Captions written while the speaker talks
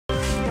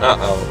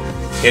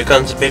Uh-oh. Here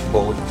comes a big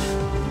boy.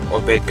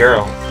 Or big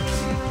girl.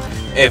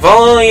 If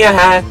only I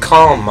had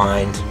calm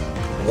mind.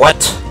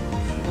 What?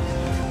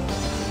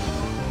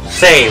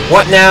 Say,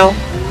 what now?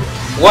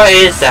 What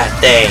is that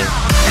thing?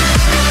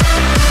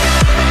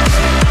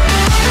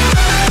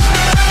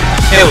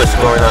 Hey, what's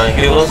going on,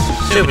 heroes?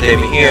 Super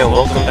David here, and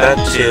welcome back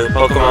to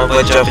Pokemon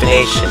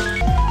Rejuvenation.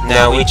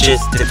 Now, we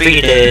just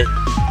defeated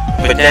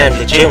Madame,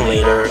 the gym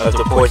leader of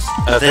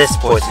this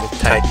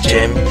poison-type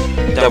gym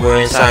that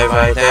we're inside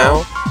right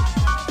now.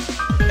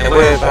 And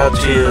we're about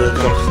to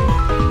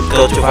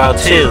go to Route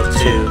 2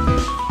 to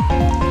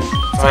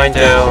find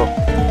out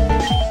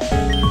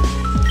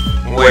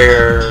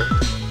where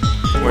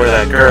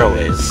that girl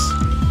is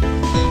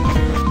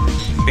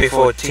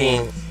before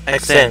Team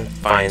XN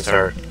finds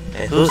her.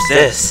 And who's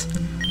this?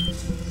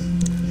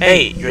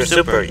 Hey, you're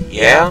Super,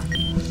 yeah?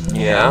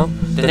 Yeah?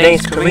 The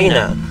name's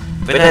Karina.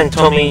 But then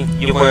told me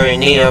you were in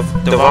need of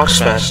the Rock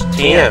Smash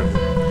TM.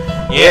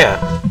 Yeah,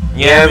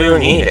 I really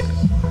need it.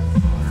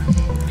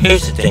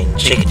 Here's the thing,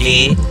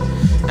 chickadee.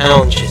 I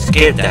don't just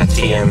give that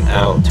TM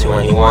out to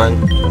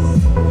anyone.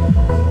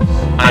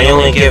 I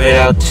only give it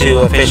out to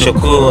official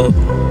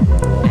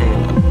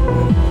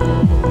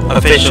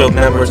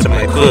members of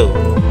my crew.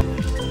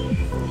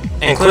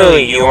 And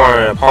clearly you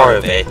aren't a part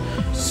of it,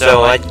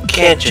 so I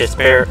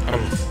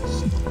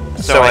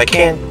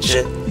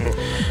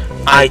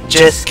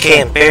just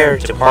can't bear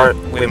to part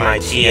with my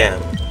TM.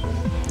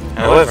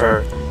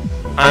 However,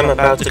 I'm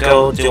about to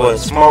go do a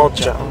small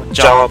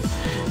job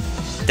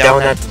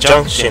down at the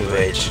Junction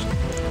Bridge.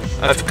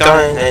 I've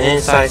gotten an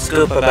inside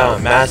scoop about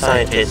a mad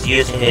scientist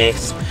using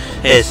his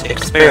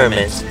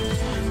experiments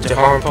to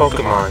harm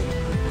Pokemon.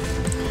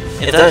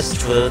 If that's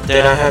true,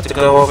 then I have to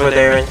go over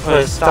there and put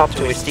a stop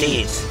to his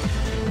deeds.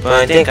 But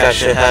I think I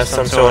should have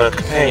some sort of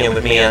companion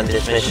with me on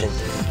this mission.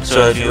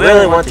 So if you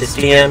really want this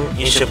TM,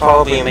 you should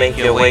probably make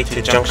your way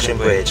to Junction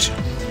Bridge.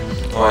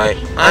 Alright,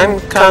 I'm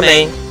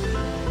coming.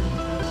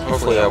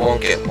 Hopefully I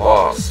won't get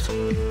lost.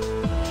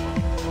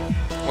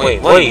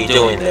 Wait, what are you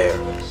doing there?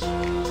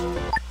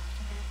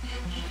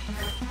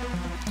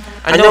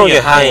 I know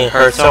you're hiding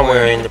her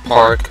somewhere in the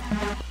park.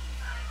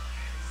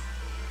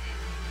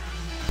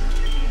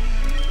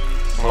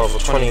 Level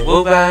 20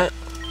 Woobat.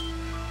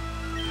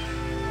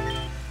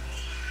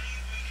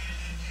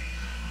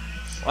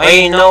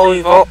 Wait, no,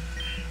 Evo.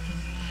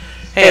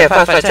 Hey, I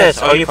passed my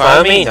test. Are you proud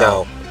of me?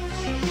 No.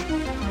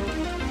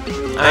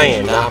 I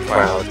am not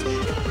proud.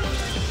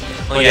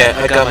 Oh yeah,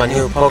 I got my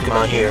new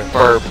Pokemon here.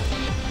 Burp.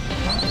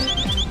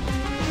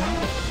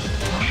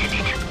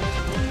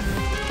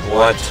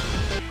 What?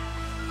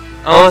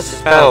 Oh, this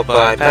is battle, but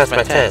I passed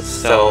my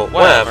test, so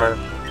whatever.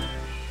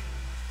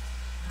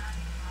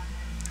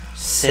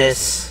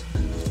 Sis.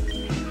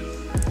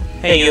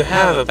 Hey, you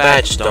have a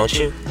badge, don't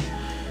you?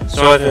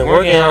 So I've been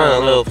working on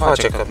a little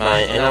project of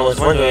mine, and I was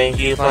wondering if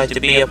you'd like to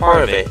be a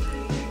part of it.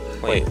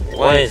 Wait,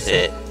 what is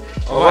it?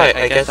 Alright,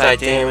 I guess I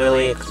didn't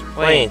really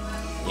explain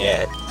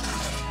yet.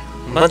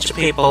 A bunch of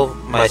people,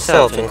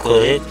 myself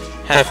included,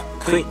 have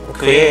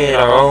created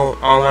our own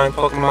online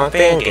Pokemon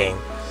fan game.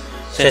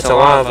 Since a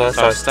lot of us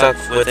are stuck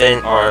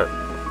within our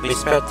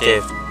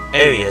respective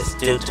areas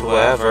due to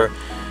whatever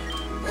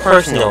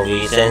personal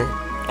reason,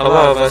 a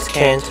lot of us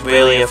can't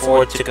really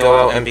afford to go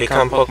out and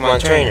become Pokemon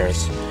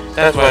trainers.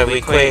 That's why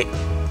we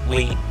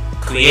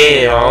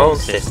created our own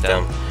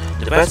system.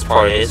 The best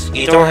part is,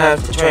 you don't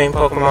have to train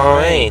Pokemon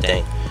or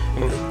anything.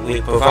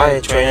 We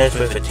provided trainers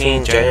with a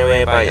team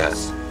generated by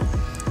us.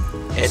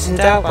 Isn't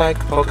that like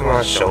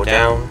Pokemon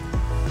Showdown?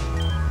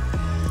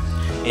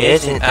 It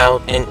isn't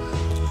out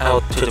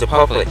to the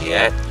public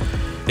yet,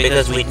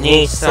 because we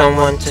need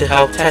someone to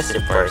help test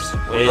it first.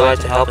 Would you like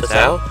to help us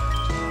out?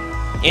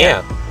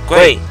 Yeah,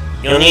 great.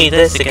 You'll need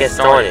this to get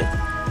started.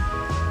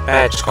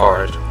 Badge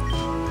card.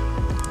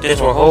 This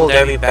will hold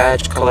every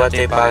badge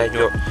collected by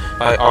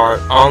our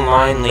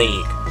online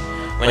league.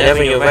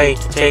 Whenever you're ready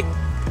to take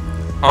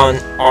on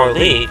our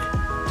league,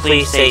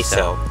 please say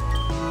so.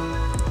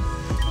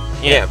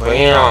 Yeah,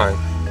 bring it on.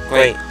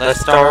 Great, let's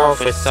start off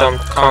with some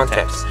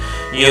context.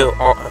 You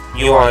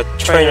are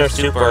Trainer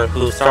Super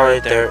who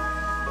started their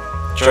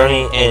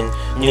journey in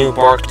New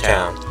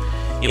Barktown.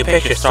 You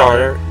pick your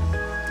starter.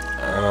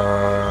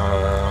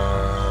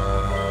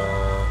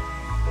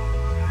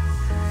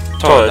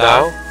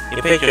 Totodile.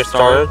 You pick your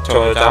starter,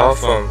 Totodile,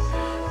 from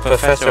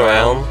Professor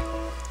Elm.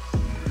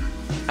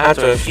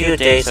 After a few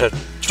days of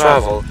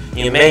travel,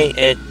 you made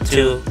it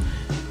to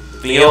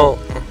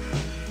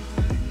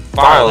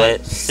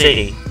Violet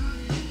City,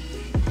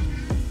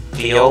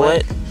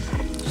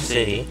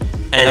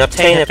 and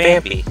obtain a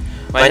Vampy.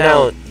 Right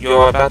now,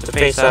 you're about to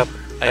face up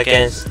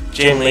against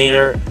Gym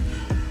Leader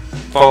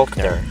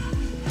Faulkner.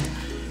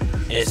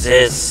 Is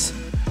this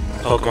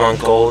Pokemon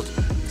Gold,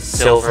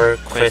 Silver,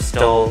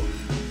 Crystal,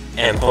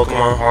 and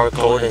Pokemon Heart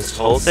Gold and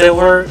Soul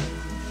Silver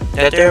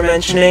that they're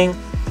mentioning?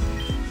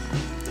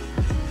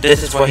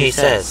 This is what he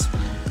says.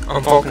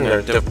 I'm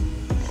Faulkner, the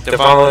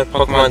Violet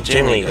Pokemon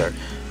Gym Leader.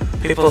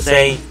 People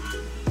say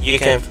you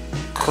can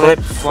clip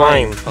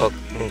flying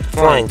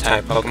flying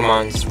type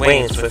Pokemon's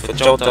wings with a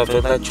jolt of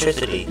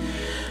electricity.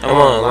 I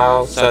won't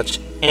allow such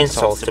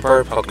insults to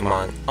bird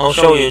Pokemon. I'll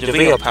show you the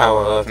real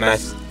power of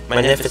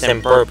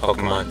magnificent bird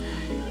Pokemon.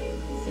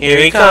 Here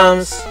he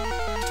comes!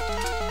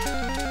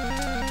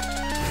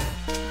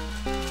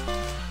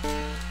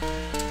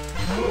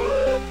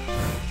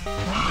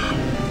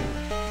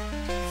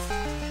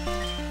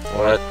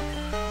 What?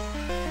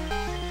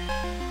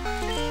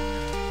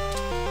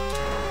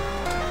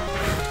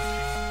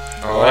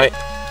 Alright.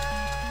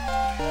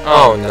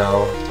 Oh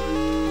no.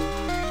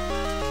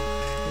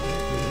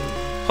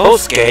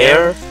 Who's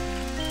scared?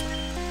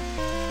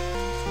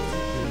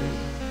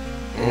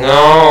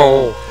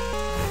 No.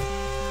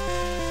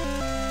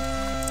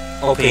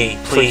 OP,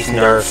 please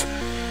nerf.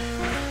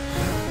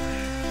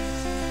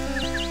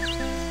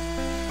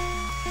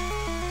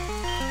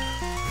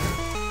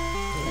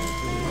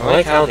 I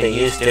like how they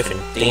use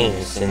different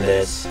themes in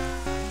this.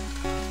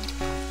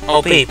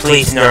 OP,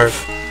 please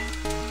nerf.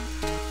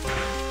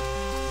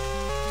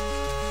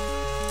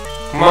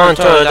 Come on,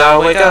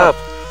 Totodile, wake up!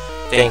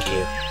 Thank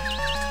you.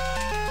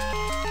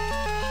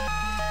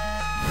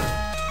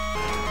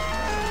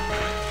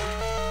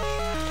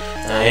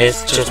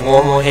 It's just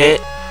one more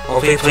hit.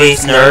 OP,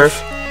 please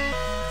nerf.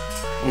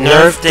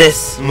 Nerf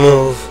this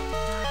move.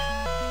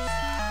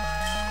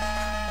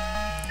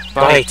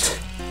 Bite.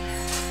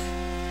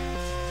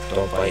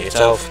 Don't bite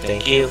yourself,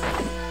 thank you.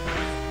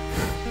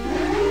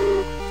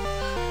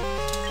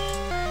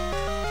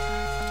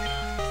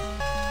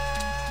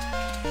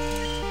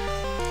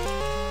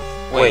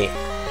 Wait.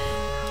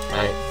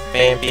 My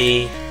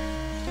Bambi.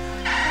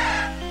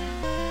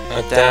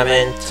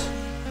 Adamant.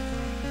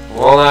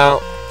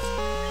 Rollout.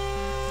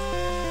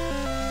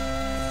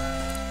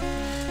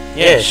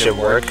 Yeah, it should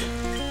work.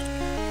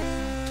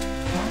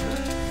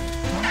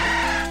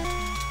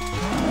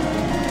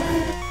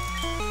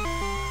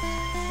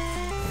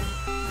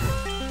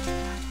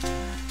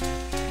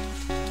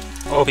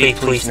 OP,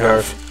 please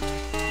nerf.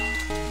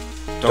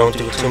 Don't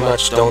do too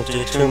much, don't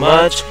do too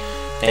much.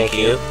 Thank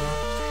you.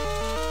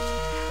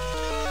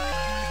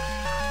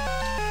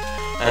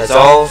 That's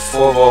all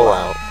for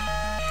rollout.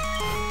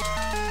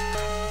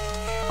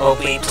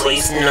 OP,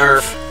 please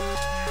nerf.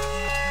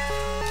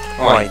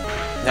 Alright,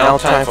 now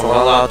time for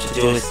rollout to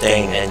do his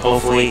thing, and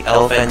hopefully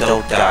Elephant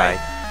don't die.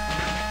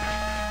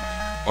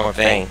 Or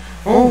Vayne.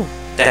 Ooh,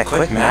 that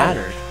quick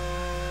mattered.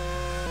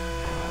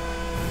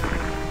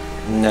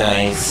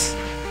 Nice.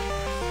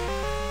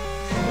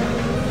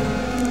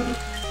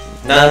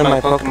 None of my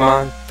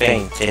Pokemon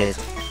fainted.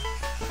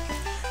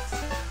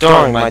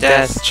 Darn, my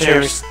dad's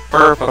cherished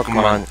bird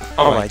Pokemon.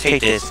 Alright,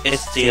 take this.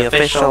 It's the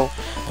official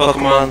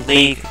Pokemon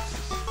League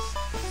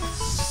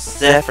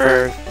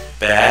Zephyr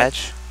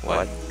badge.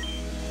 What?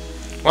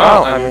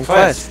 Wow, I'm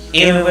impressed.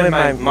 Even with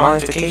my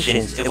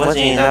modifications, it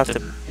wasn't enough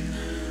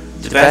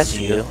to best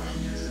you.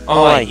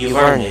 Alright, you've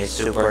earned it,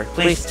 Super.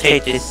 Please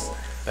take this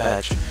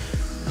badge.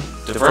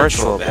 The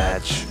virtual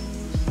badge.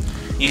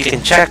 You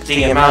can check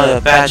the amount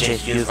of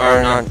badges you've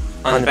earned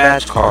on the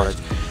badge card.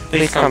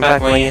 Please come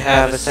back when you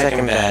have a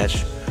second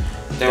badge.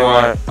 There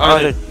are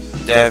other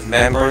dev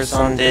members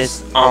on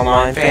this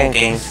online fan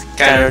game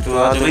scattered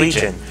throughout the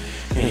region.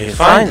 If you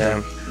find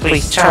them,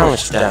 please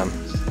challenge them.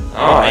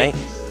 Alright.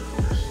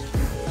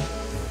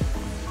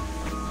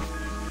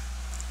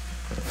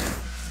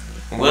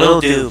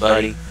 Will do,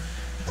 buddy.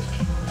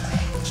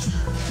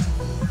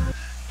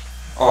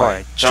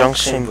 Alright,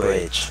 Junction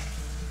Bridge.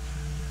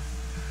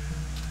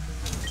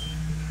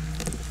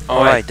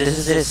 Alright, this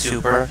is it,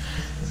 Super.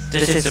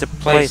 This is the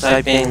place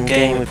I've been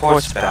getting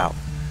reports about.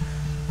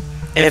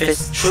 If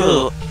it's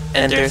true,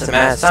 and there's a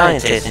mad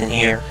scientist in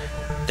here,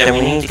 then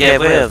we need to get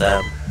rid of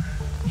them.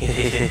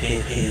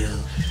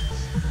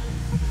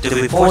 The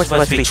reports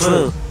must be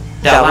true.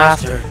 That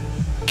laughter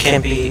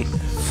can be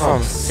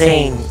from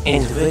sane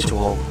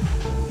individual.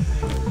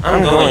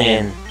 I'm going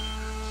in.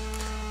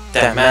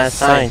 That mad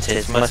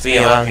scientist must be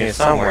around here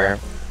somewhere.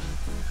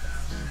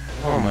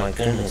 Oh my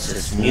goodness,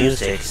 this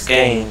music's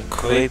getting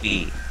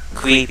creepy.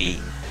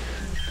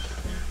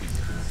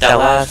 That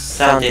laugh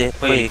sounded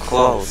pretty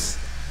close.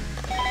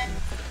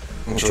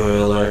 Intruder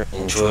alert,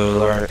 intruder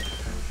alert.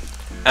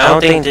 I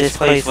don't think this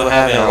place will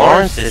have an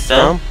alarm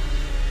system.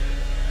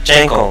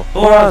 Janko,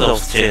 who are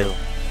those two?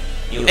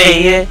 You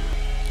idiot!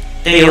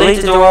 Did you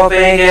leave the door open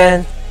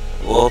again?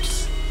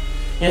 Whoops.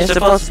 You're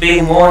supposed to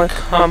be more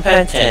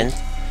competent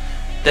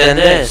than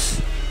this.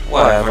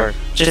 Whatever,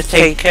 just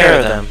take care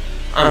of them.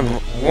 I'm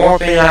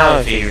warping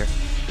out of here.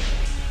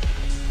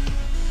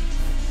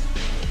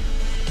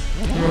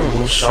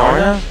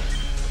 Musharna?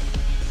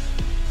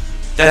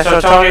 That's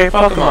our target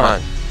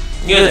Pokemon.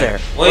 You there,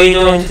 what are you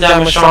doing to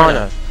that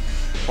Musharna?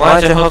 Why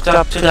is it hooked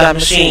up to that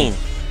machine?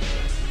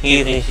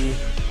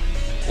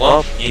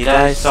 Well, you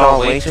guys saw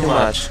way too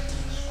much.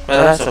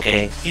 But that's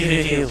okay.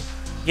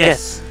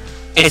 Yes,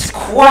 it's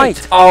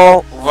quite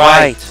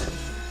alright.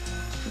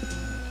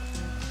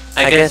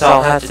 I guess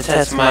I'll have to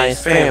test my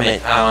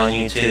experiment out on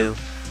you too.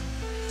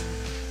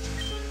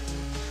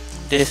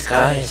 This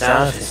guy is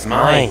out of his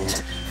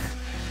mind.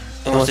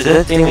 It was a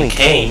good thing we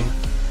came.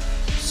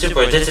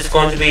 Super, this is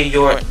going to be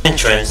your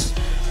entrance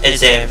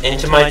exam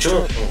into my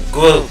group.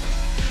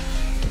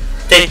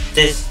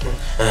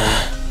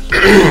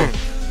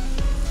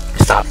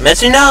 Stop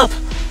messing up!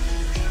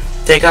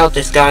 Take out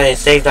this guy and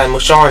save that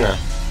Musharna.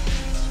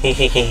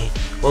 Hehehe,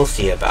 we'll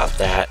see about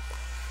that.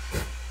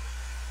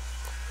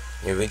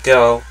 Here we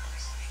go.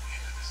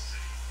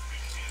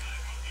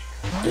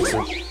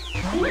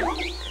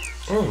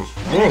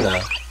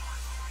 Luna.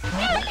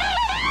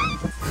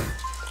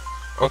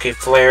 Okay,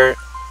 Flare,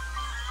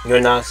 you're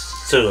not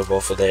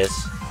suitable for this.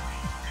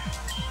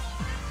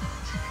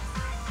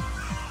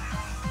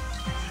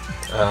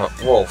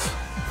 Wolf.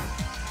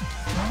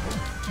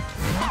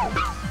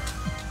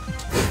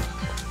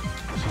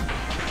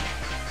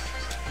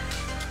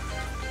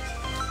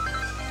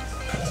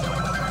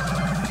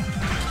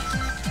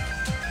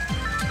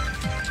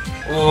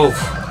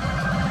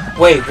 Wolf.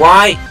 Wait,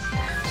 why?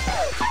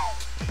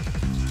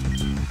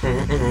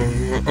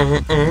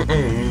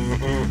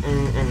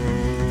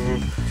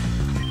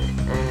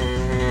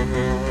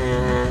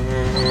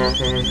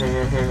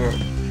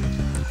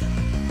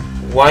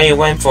 Why you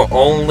went for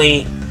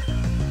only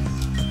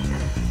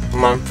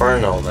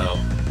Monferno though?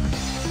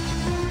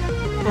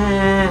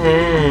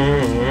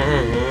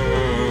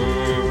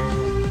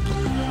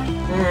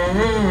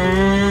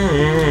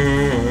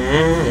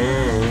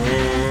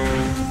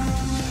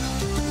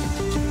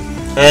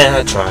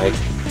 I tried.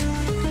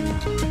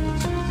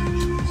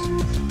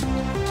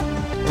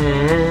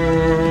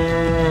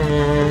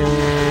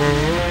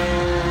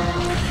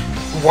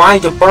 Why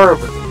the burb?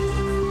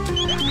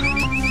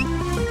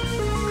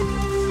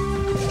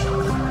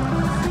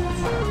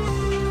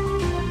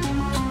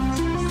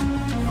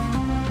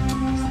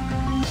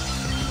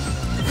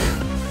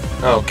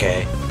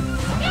 Okay.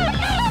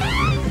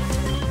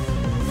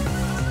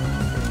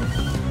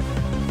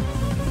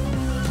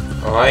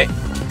 Alright.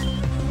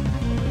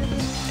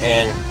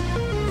 And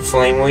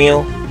flame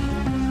wheel.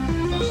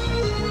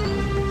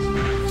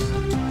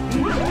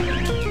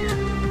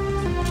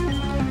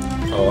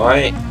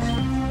 Alright.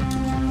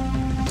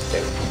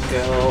 There we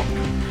go.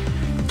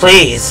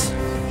 Please!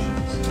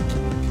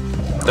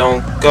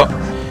 Don't go.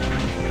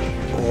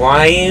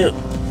 Why you...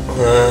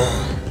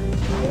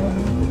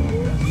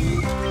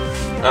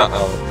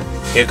 Uh-oh.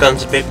 Here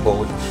comes a big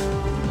boy.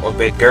 Or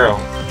big girl.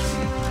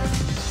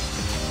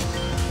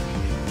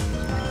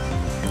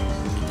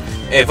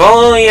 If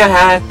only I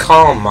had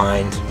Calm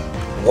Mind.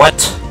 What?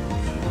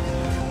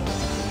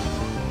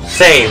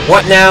 Say,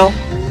 what now?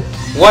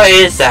 What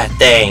is that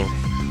thing?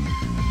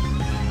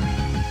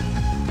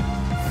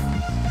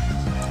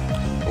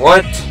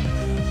 What?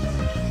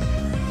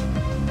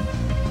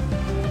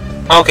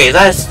 Okay,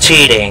 that's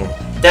cheating.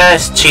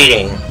 That's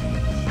cheating.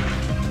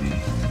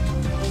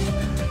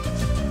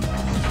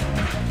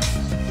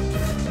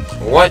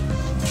 What?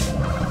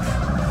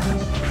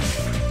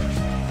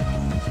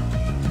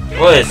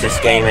 What is this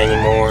game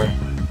anymore?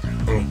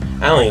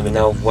 I don't even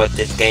know what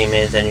this game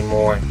is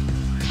anymore.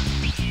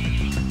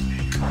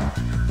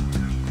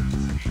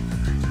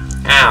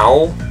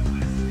 Ow!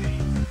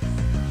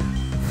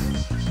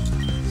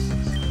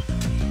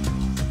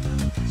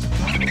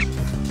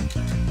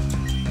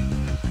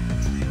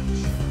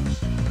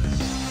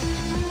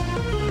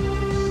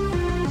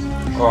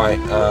 Alright,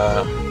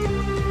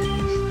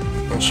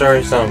 I'm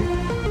sure some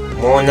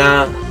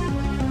Mona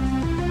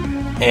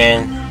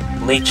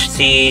and Leech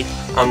Seed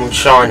on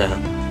Musharna.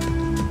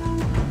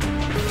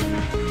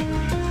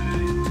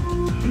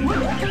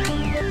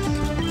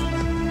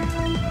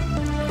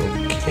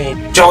 Okay,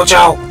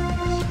 Jojo!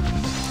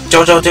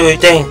 Jojo, do your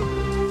thing!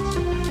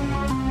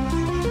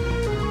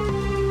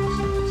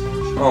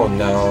 Oh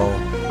no.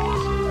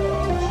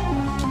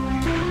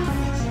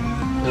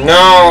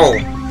 No!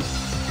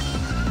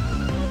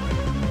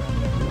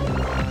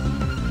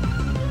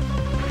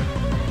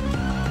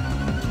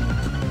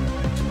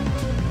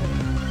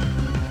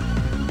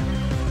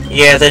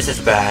 Yeah, this is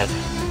bad.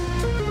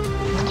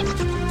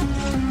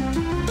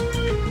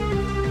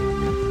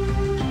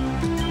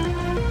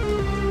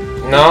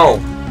 No!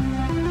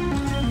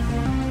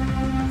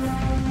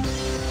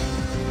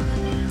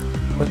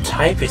 What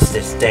type is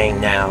this thing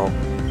now?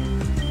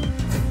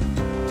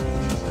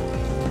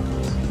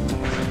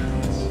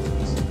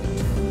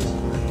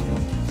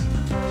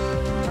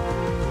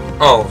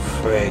 Oh,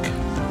 frig.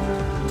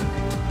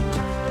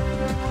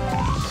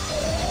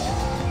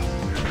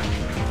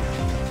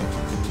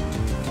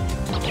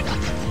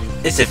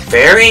 Is it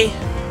fairy?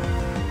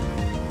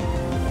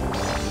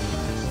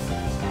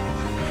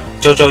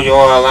 Jojo, you're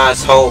our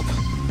last hope.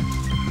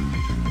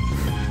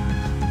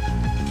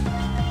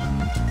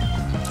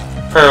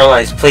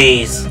 Paralyze,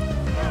 please.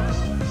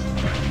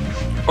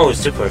 Oh, it's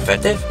super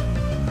effective?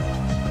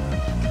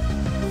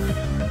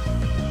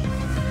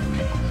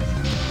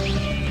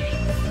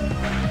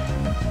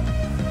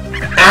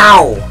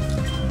 Ow!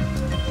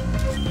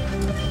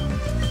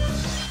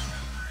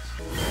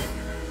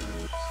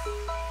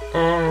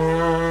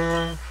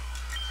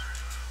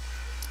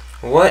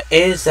 What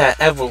is that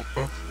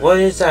what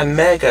is that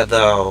Mega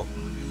though?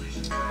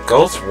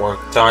 Ghost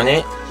worked on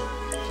it.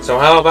 So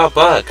how about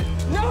Bug?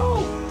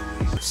 No!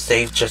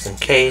 save just in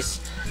case.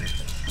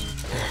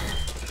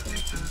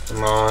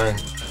 Come on.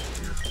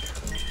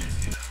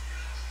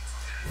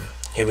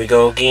 Here we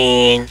go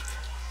again.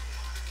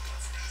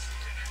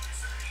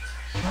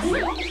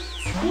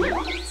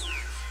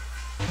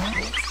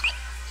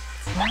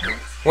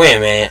 Wait a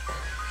minute.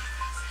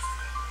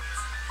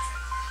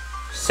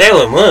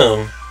 Sailor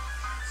Moon?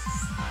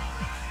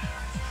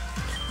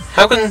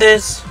 How can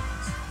this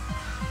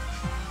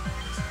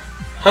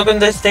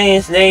thing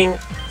is named...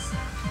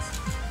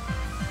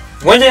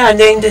 When did I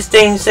name this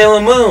thing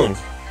Sailor Moon?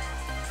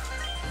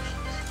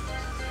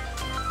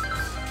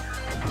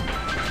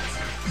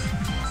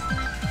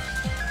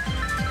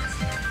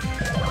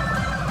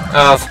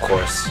 Of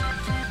course.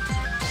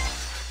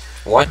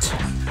 What?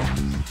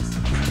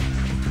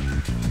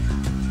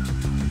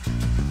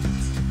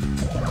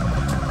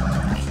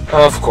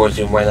 Of course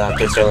you went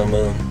after Sailor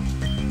Moon.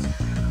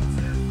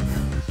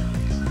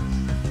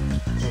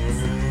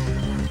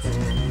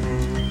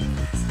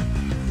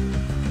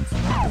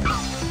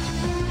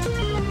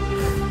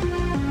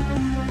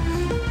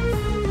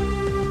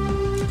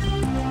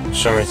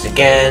 Insurance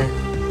again.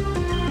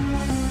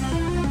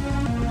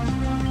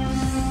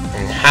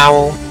 And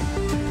Howl.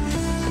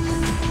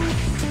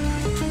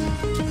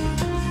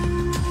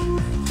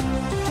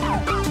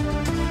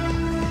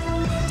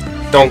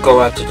 Don't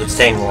go after the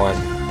same one.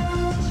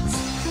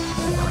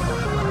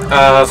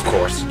 Of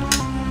course.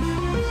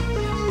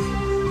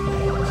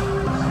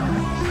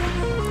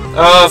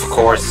 Of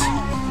course.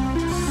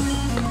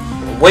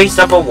 Waste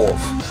of a wolf.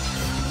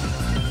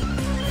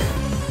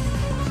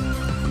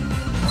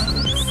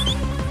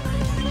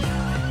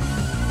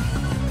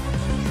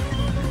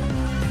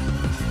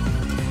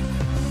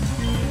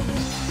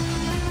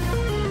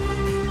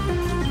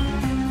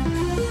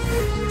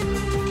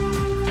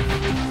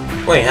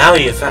 Wait, how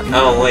do you find...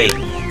 Oh, wait.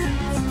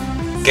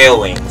 Gale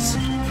Wings.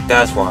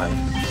 That's why.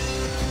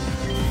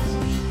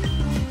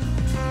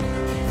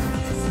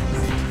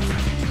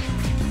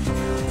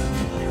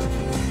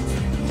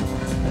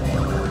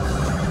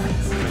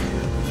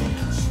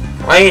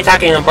 Why are you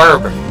attacking a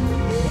bird?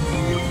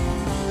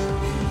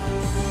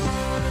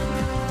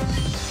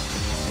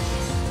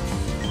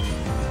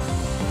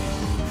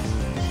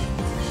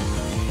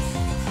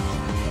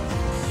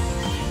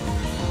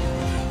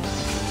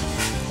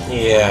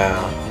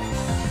 Yeah.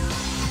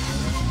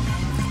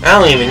 I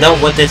don't even know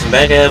what this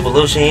Mega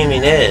Evolution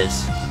even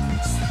is.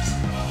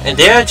 And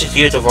did I just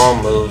use the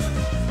wrong move?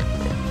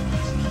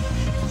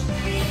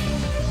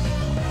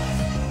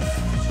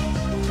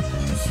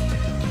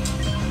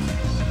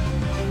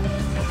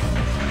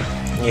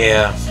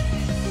 Yeah,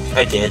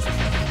 I did.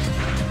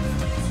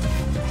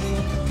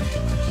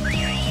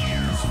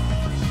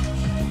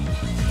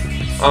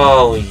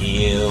 Oh,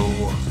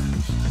 you.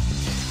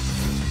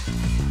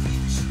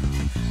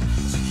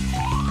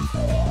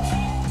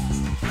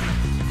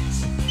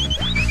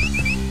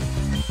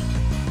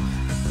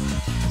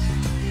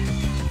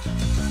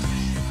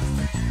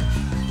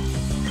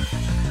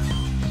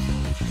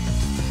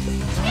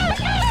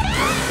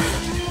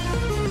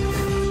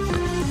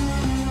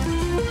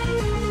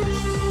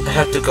 I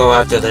have to go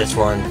after this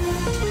one.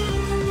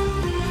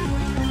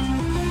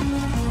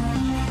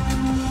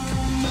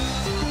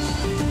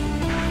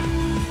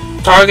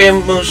 Target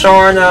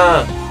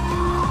Musharna!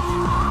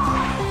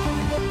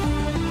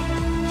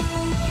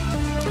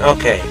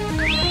 Okay.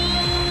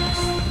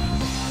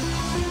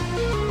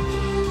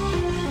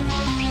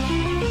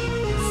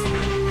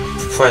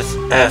 Press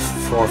F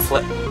for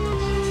flip.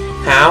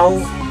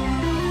 How?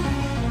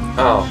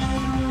 Oh.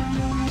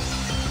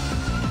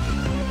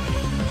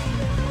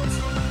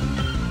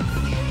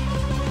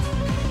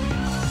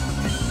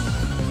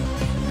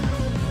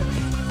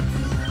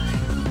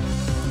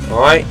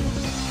 Alright.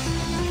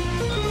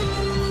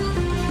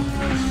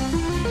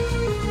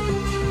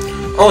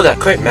 Oh, that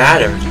crit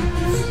mattered.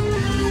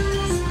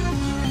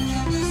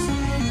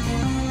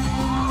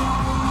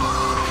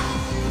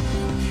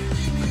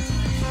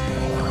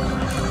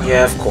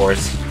 Yeah, of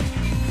course.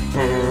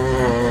 And...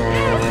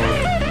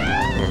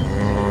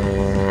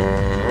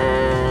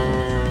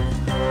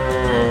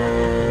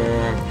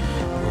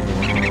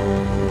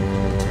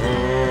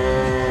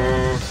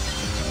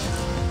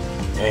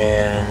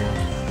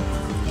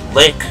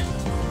 Lick.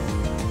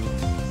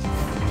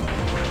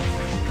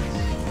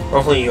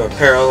 Hopefully you're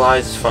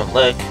paralyzed from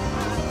Lick.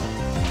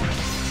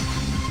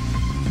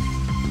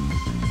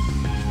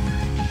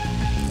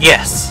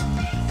 Yes!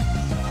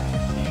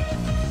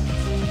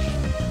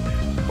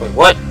 Wait,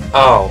 what?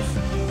 Oh.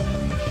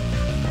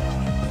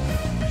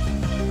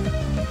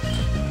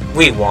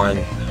 We won.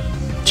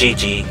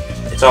 GG.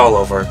 It's all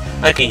over.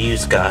 I can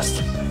use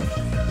Gust.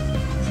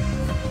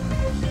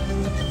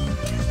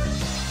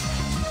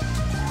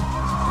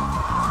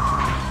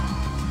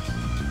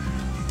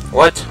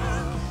 What?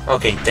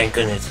 Okay, thank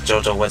goodness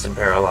JoJo wasn't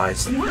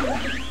paralyzed.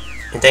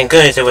 And thank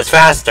goodness it was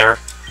faster.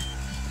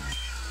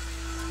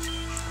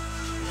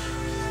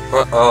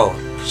 Uh-oh.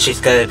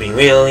 She's gonna be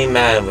really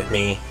mad with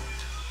me.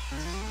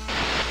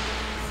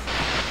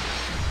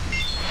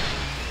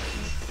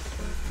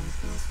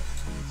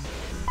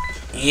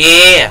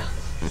 Yeah!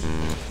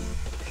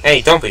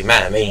 Hey, don't be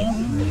mad at me.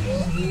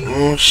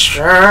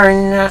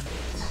 Musharna.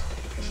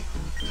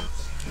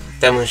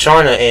 That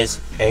Musharna is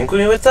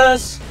angry with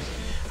us?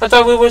 I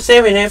thought we were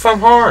saving it from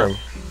harm.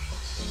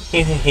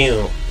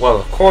 Well,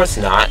 of course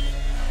not.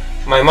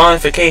 My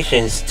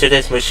modifications to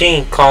this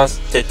machine caused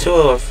the two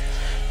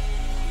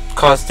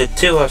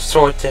of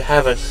sort to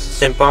have a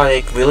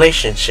symbiotic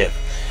relationship.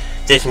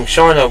 This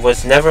Musharna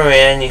was never in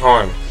any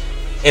harm.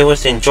 It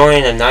was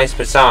enjoying a nice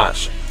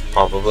massage,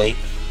 probably.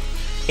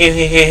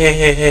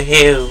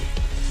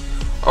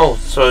 Oh,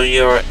 so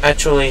you're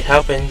actually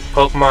helping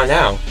Pokemon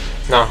out,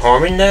 not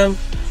harming them?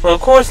 Well,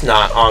 of course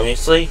not,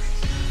 obviously.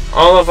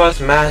 All of us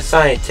mad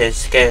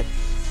scientists get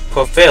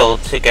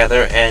fulfilled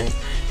together and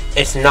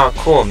it's not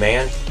cool,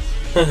 man.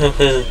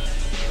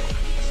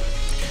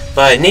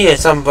 But I needed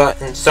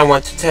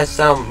someone to test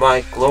out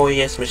my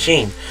glorious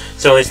machine,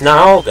 so it's not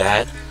all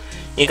bad.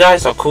 You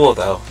guys are cool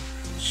though.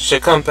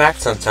 Should come back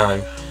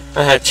sometime.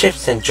 I have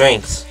chips and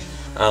drinks.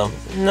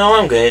 No,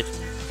 I'm good.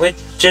 We're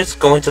just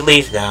going to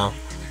leave now.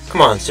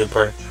 Come on,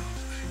 Super.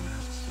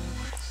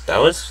 That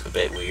was a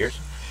bit weird.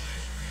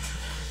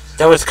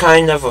 That was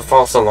kind of a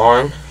false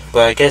alarm,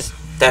 but I guess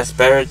that's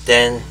better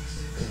than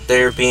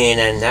there being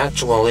an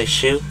actual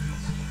issue.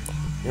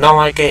 Not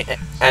like it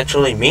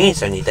actually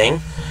means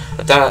anything.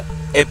 I thought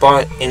it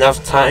bought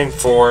enough time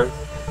for,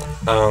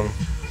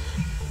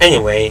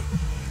 anyway,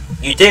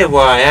 you did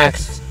what I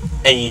asked,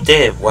 and you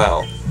did it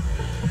well.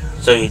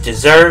 So you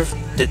deserve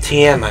the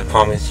TM I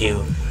promised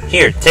you.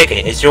 Here, take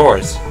it, it's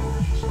yours.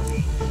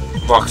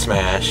 Rock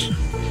Smash.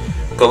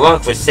 Good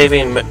luck with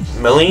saving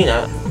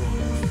Melia.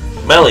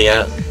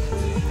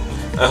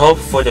 I hope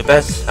for the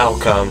best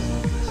outcome.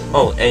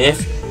 Oh, and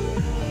if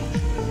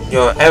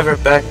you're ever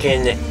back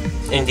in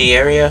the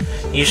area,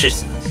 you should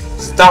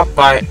stop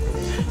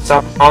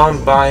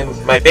on by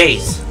my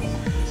base.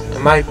 I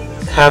might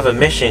have a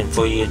mission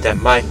for you that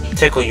might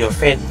tickle your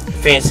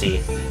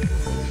fancy.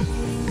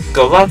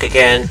 Good luck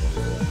again.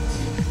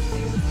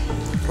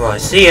 Well, I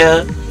see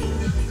ya.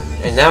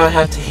 And now I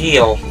have to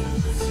heal.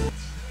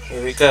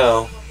 Here we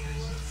go.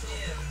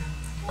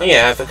 Oh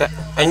yeah, I forgot.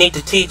 I need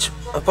to teach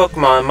a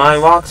Pokemon my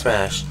Rock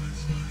Smash.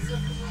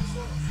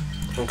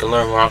 I can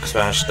learn Rock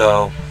Smash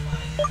though.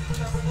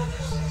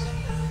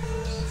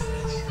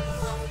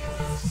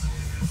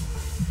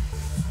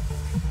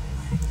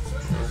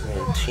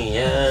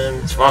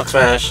 TM, it's Rock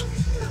Smash.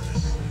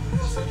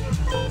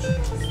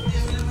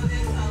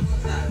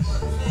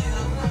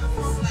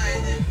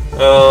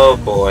 Oh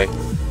boy.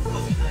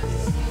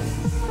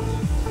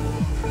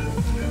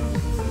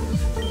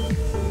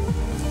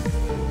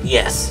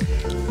 Yes.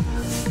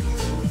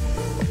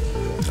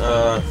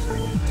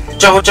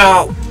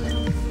 JoJo!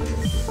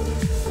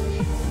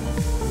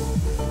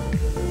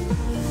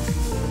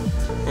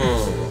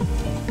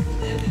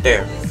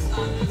 There.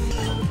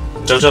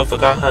 JoJo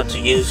forgot how to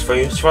use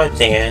Furious Strike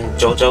and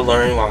JoJo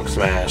learned Rock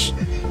Smash.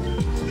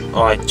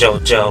 Alright,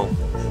 JoJo.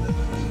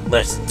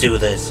 Let's do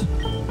this.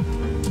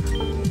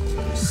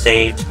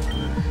 Saved.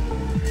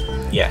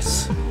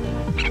 Yes.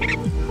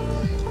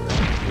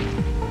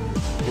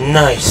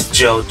 Nice,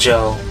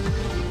 JoJo.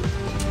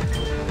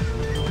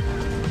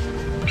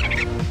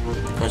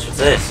 What's with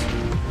this?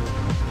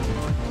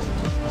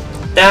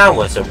 That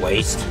was a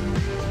waste.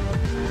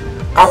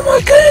 Oh my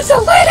goodness, a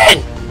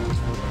litten!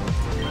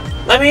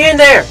 Let me in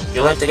there!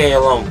 You left the gate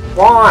alone.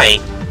 Why?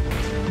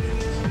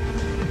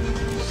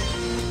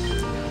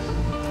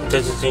 It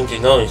doesn't seem to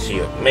notice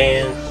you,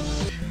 man.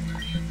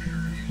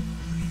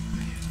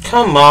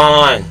 Come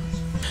on!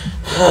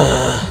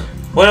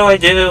 What do I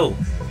do?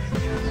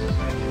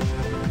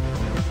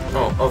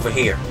 Oh, over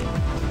here.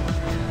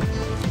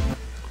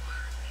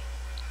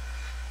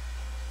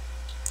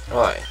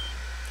 Alright.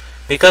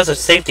 Because of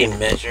safety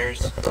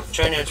measures,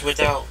 trainers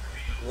without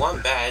one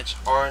badge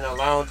aren't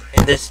allowed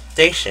in this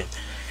station.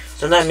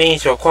 So that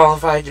means you're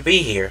qualified to be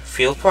here.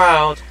 Feel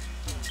proud.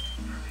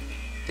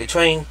 The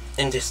train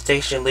in this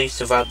station leads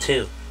to Route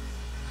 2.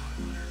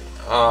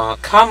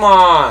 Come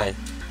on!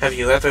 Have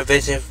you ever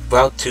visited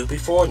Route 2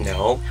 before?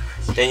 No?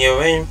 Then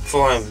you're in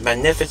for a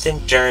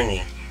magnificent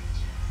journey.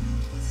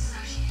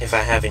 If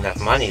I have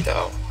enough money,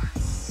 though.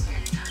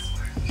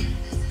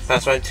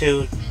 That's Route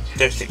 2,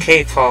 there's a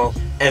cave called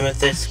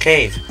Amethyst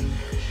Cave.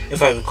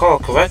 If I recall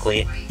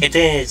correctly, it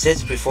didn't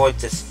exist before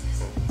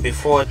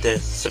the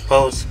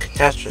supposed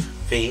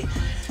catastrophe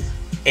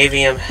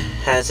Avium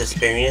has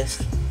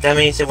experienced. That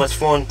means it was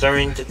formed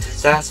during the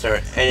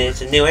disaster, and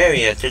it's a new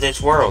area to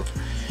this world.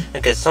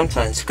 Because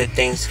sometimes good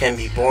things can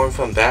be born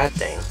from bad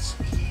things.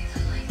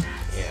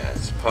 Yeah, I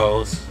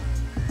suppose.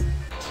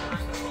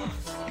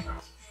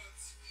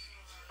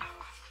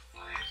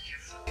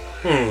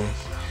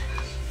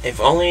 If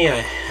only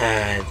I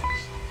had...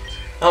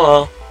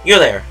 Hello, you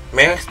there.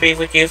 May I speak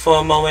with you for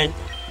a moment?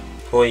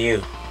 Who are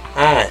you?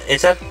 Ah,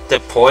 is that the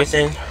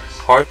poison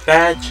heart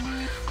badge?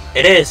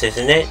 It is,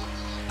 isn't it?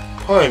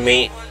 Pardon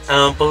me, I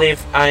don't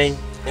believe I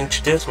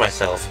introduced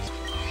myself.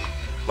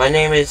 My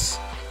name is...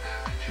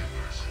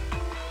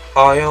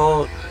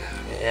 Oil...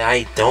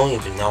 I don't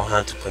even know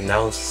how to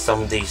pronounce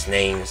some of these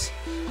names.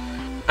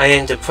 I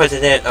am the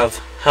president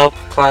of Help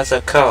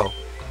Plaza Co.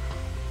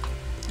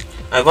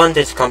 I run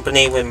this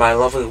company with my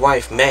lovely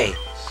wife, May.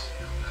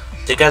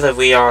 Together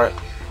we are...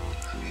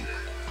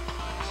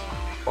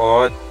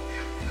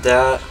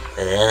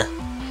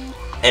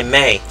 and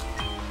May.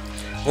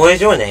 What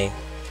is your name?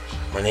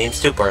 My name's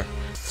Super.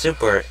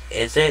 Super,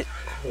 is it?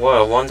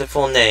 What a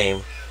wonderful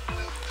name.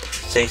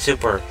 Say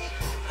Super,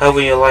 how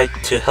would you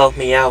like to help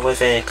me out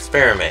with an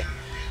experiment?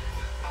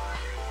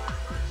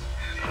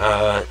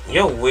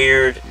 You're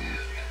weird.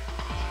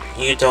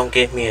 You don't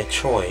give me a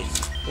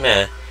choice.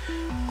 Meh.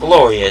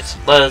 Glorious.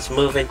 Let us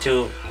move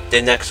into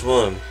the next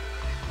room.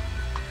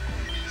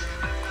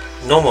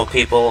 Normal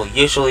people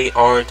usually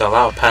aren't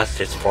allowed past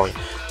this point,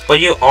 but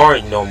you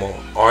aren't normal,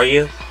 are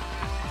you?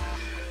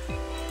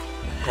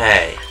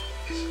 Hey.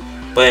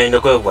 But in a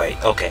good way,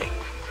 okay.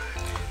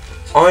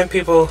 Aren't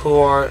people who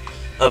are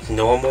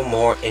abnormal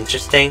more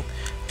interesting?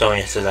 Don't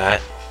answer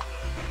that.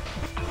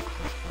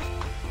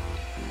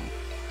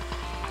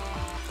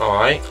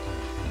 Alright.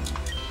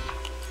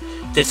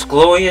 This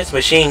glorious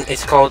machine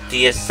is called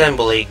the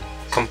assembly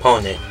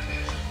component.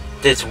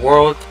 This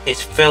world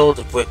is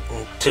filled with,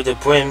 to the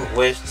brim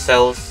with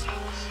cells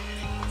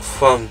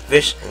from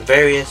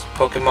various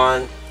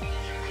Pokemon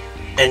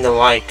and the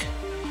like.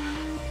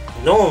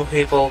 Normal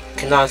people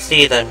cannot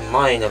see them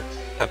mind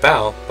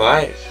about,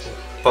 but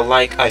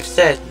like I've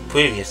said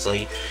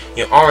previously,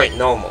 you aren't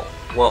normal.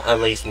 Well, at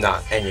least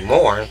not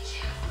anymore.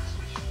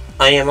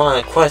 I am on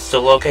a quest to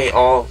locate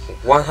all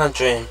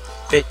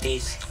 150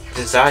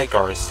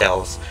 Zygarde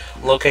cells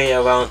located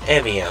around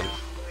Evian.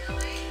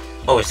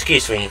 Oh,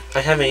 excuse me,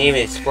 I haven't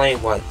even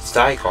explained what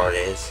Zygarde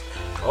is.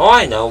 Oh,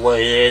 I know what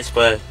it is,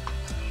 but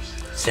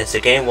since the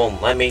game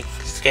won't let me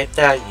skip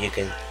that, you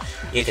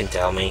can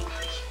tell me.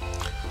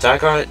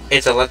 Zygarde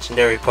is a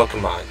legendary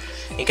Pokemon.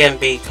 It can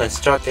be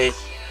constructed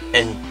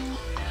and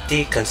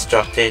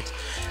deconstructed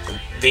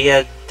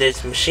via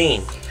this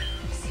machine.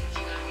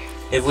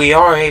 If we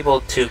are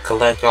able to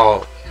collect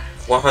all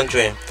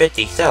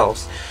 150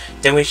 cells,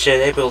 then we should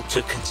be able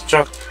to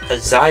construct a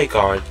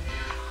Zygarde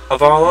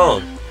of our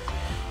own.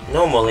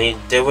 Normally,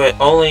 there would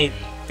only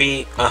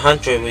be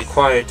 100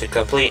 required to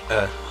complete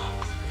a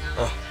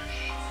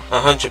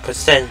 100%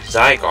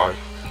 Zygarde,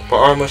 but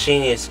our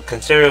machine is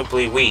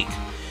considerably weak.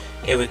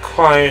 It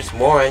requires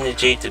more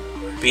energy to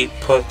be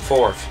put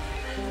forth.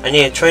 I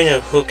need a trainer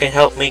who can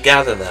help me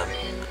gather them.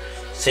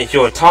 Since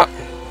you're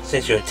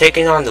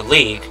taking on the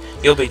league,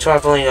 you'll be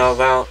traveling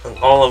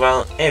all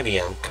around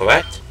Evian,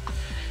 correct?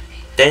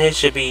 Then it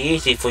should be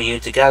easy for you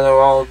to gather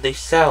all of these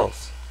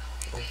cells.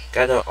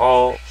 Gather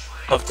all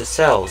of the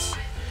cells.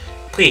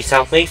 Please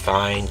help me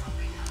find.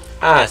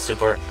 Ah,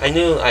 Super, I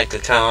knew I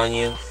could count on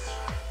you.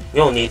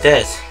 You'll need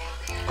this.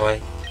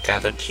 Alright,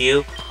 gather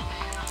cube.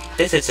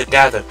 This is a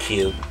gather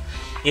cube.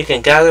 You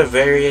can gather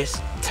various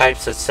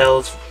types of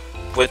cells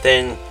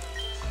within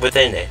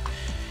it.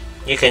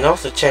 You can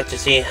also check to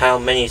see how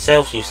many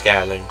cells you've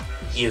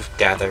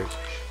gathered.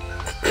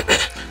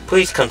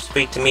 Please come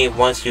speak to me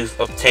once you've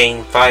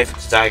obtained 5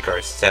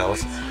 Zygarde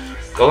cells.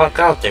 Good luck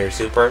out there,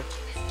 Super.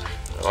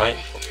 Alright.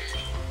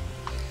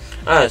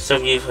 So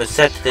you've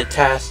accepted the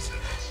task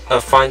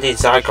of finding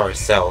Zygarde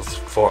cells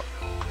for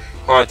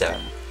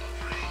Arda.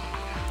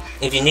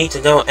 If you need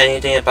to know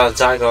anything about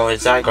Zygarde or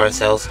Zygarde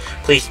cells,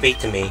 please speak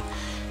to me.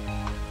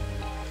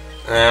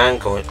 I'm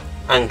good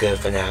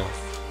for now.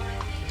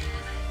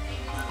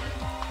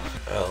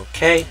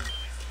 Okay.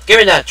 Give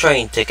me that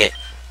train ticket.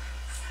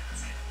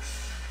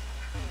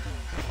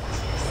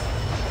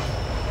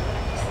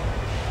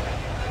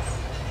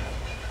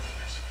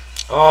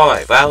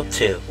 Alright, Route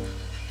 2.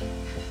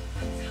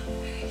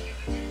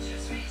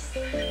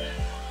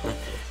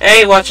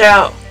 Hey, watch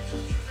out!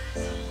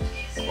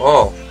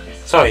 Oh,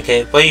 sorry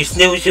kid, but you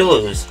snooze, you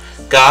lose.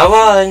 Gotta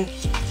run!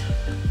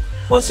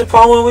 What's the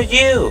problem with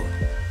you?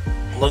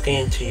 Looking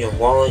into your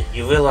wallet,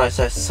 you realize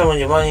that some of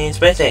your money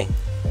is missing.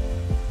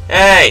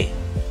 Hey!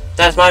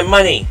 That's my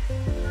money!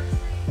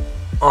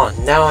 Oh,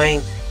 now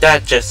ain't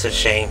that just a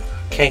shame.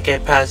 Can't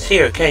get past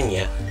here, can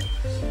ya?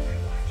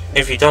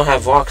 If you don't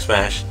have Rock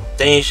Smash,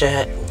 then you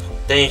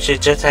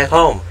should just head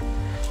home.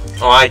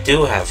 Oh, I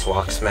do have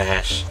Rock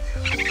Smash.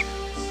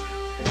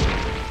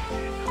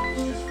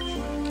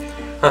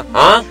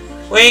 Huh?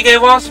 Where you get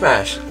Rock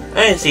Smash?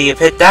 I didn't see you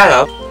pick that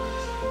up.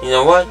 You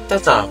know what?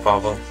 That's not a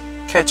problem.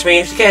 Catch me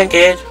if you can,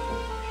 kid.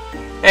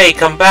 Hey,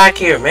 come back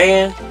here,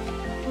 man.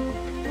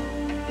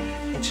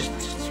 Just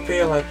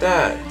disappear like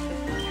that.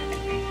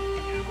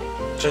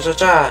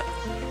 Cha-cha-cha.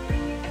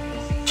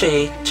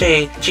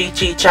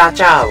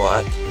 Chi-chi-cha-cha,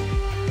 what?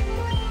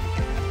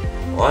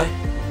 What?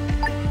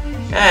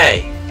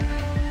 Hey!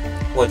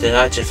 What did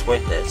I just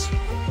witness?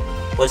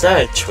 Was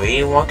that a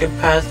tree walking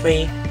past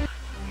me?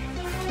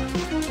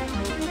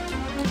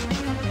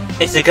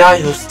 It's the guy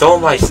who stole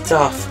my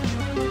stuff.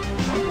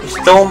 He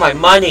stole my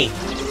money.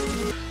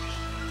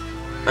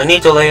 I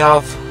need to lay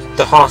off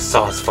the hot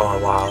sauce for a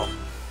while.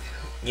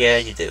 Yeah,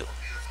 you do.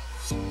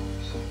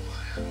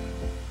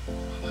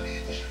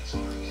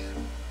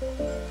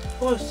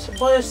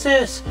 What is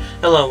this?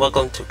 Hello,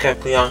 welcome to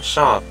Caprion's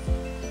shop.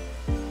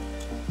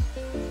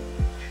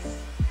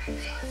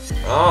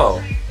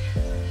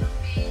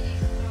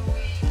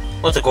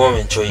 What's a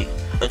gourmet treat?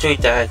 A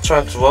treat that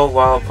attracts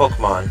wild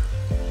Pokemon.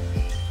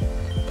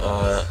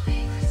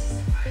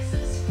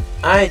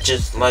 I'd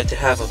just like to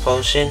have a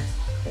potion.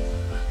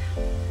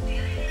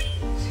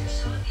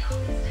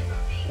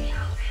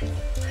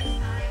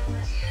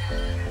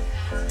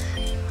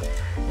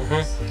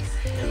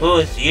 Who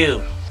is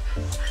you?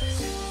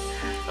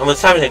 I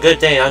was having a good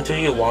day until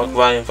you walked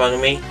right in front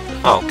of me.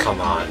 Oh, come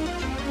on.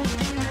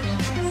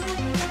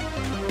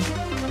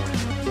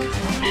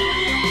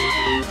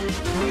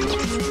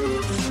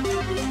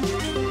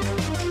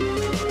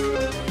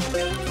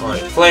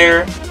 Alright,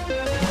 flare.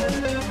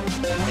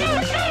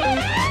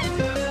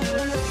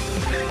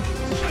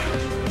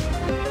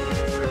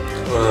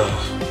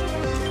 Ugh.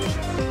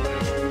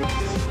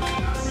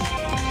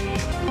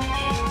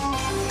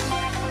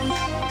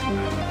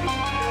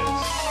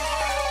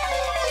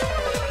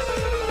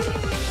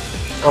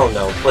 Oh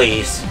no,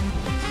 please.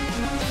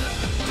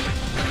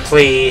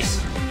 Please.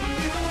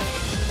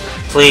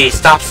 Please,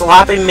 stop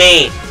slapping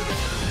me!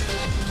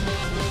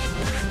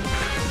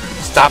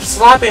 Stop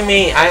slapping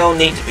me! I don't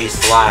need to be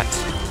slapped.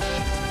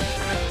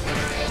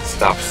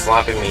 Stop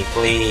slapping me,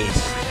 please.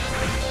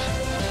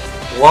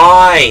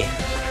 Why?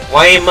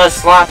 Why you must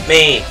slap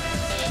me?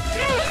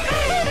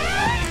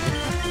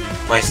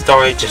 My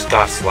story just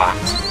got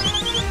slapped.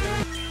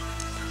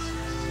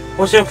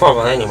 What's your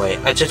problem anyway?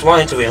 I just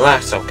wanted to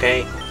relax,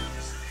 okay?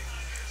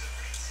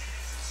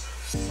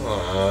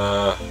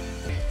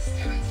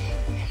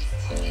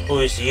 Who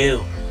is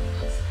you?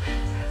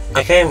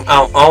 I came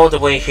out all the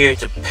way here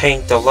to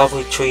paint the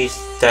lovely trees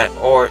that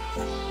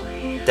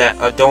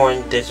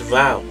adorn this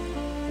route.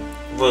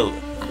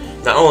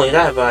 Not only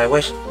that, but I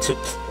wish to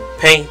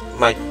paint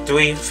my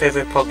 3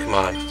 favorite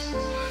Pokemon.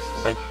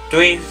 My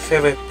 3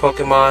 favorite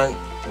Pokemon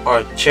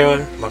are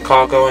Chirim,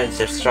 Macago, and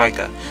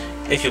Zipstrika.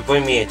 If you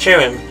bring me a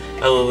Chirim,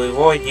 I will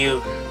reward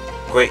you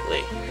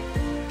greatly.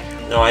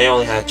 No, I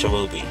only had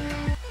Cherubi.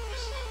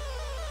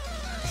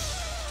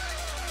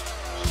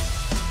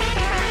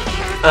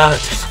 Ah,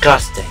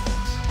 disgusting.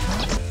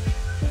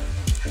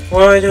 What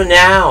do I do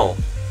now?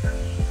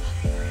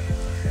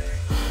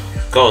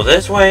 Go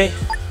this way?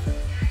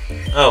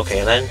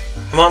 Okay then.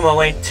 I'm on my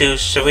way to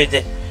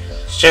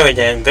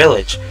Sheridan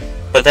Village,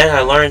 but then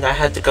I learned I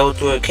had to go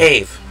through a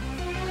cave.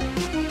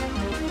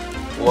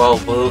 Well,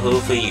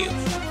 boo-hoo for you.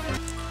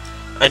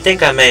 I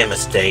think I made a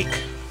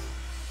mistake.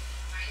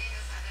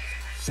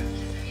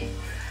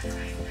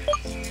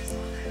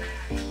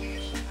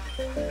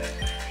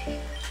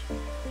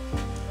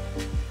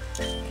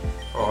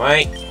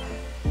 Alright.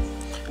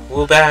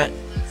 Woobat,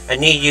 I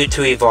need you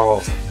to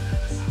evolve.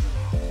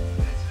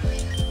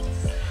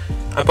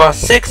 I bought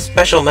 6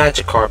 special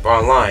Magikarp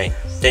online.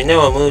 They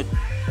know a move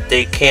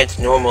they can't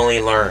normally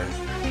learn.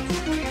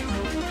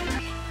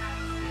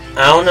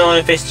 I don't know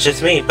if it's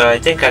just me, but I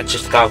think I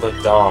just got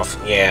ripped off.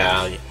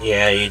 Yeah,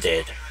 you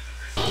did.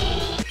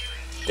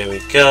 There we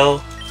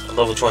go.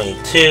 Level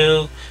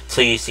 22.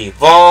 Please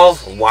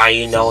evolve. Why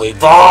you know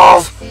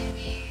evolve?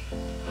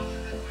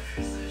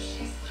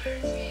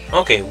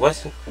 Okay,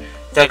 what's...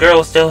 That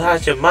girl still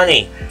has your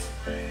money.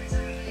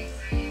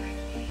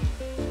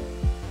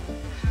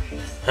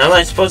 How am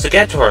I supposed to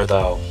get to her,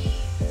 though?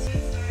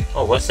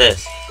 Oh, what's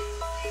this?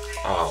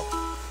 Oh.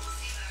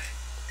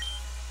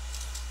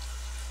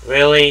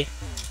 Really?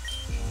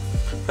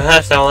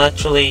 Perhaps I'll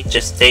actually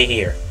just stay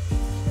here.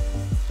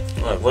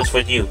 What's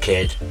with you,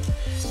 kid?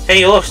 Hey,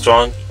 you look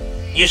strong.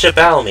 You should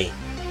battle me.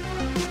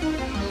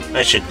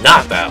 I should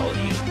not battle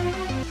you.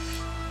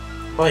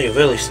 Wow, you're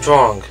really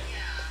strong.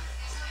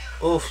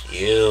 Oof,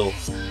 you.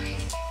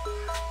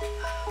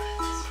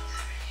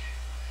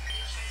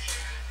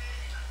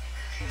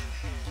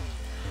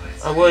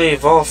 I would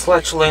evolve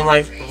Fletchling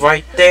like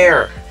right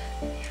there.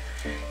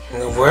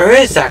 Where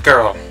is that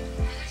girl?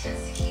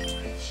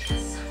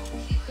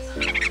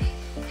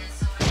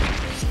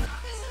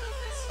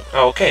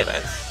 Okay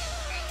then.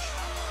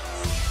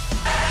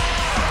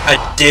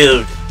 A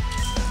dude.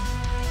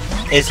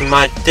 It's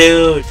my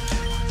dude.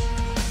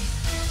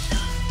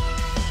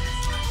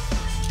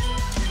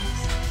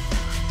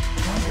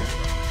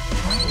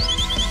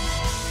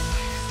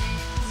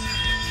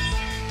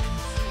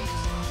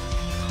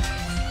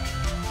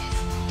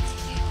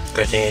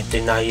 Good thing it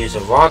did not use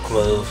a rock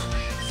move.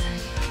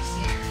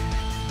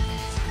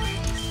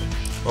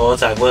 Or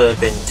else I would have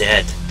been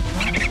dead.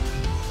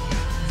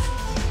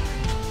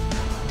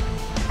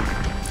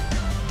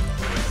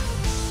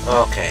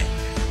 Okay.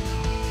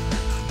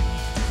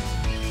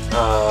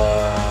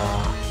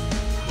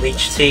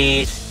 Leech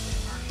Seed.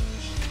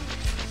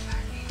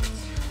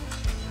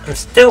 I'm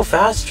still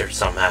faster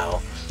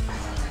somehow.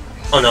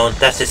 Oh no,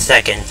 that's his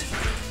second.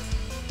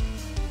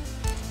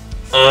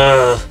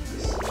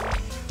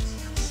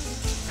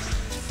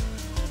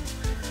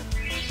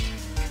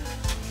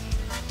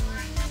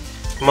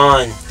 Come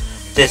on,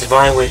 this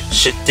Vine Whip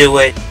should do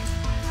it.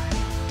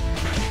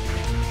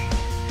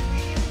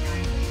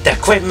 That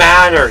crit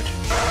mattered.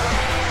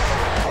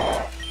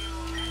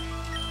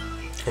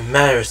 It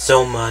matters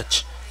so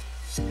much.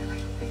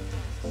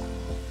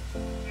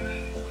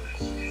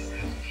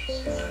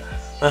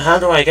 But how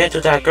do I get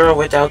to that girl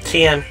without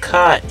HM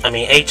cut?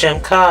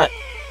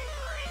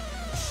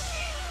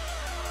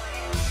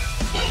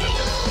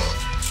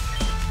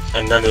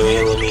 Another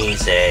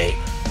Illumise.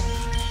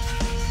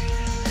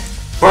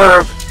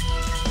 Burp!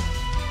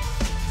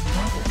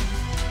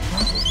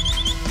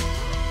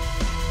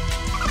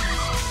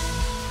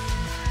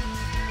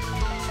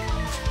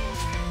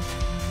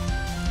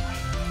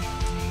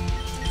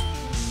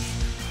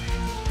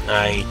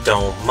 I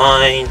don't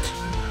mind.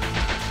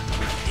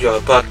 You're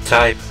a bug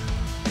type.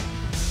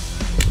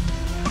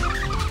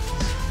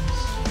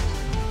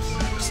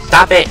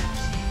 Stop it!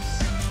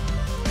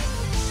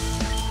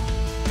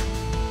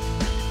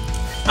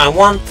 I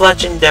want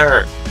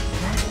legendary.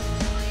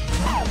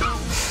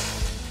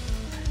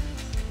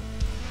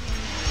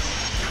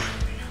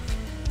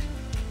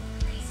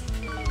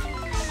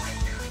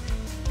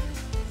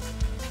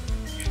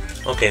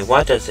 Okay,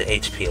 why does the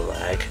HP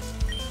lag?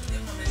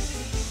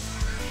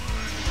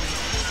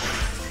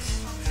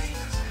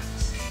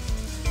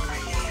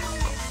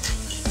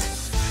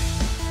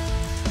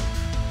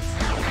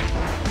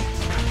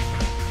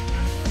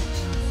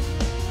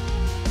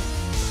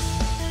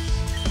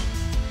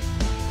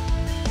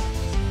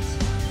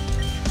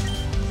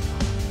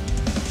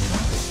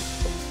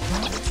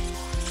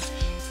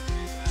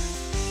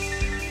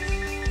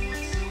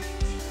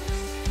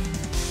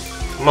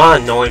 Come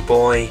on, Noi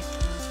boy.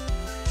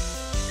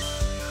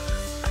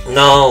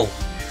 No.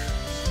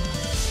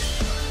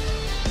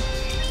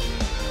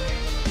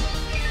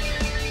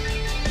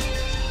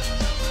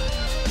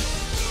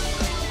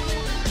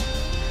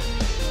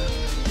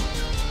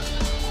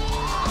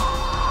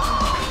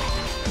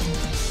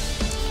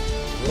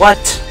 What?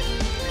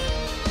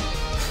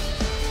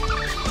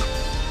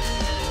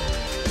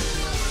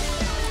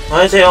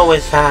 Why does it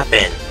always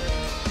happen?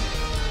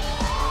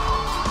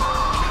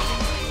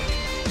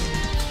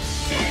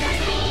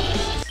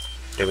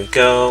 There we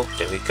go,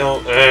 there we go.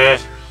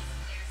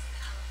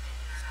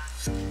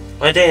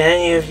 Why didn't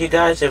any of you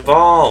guys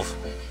evolve?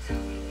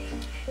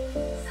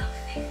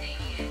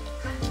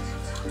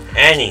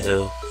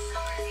 Anywho.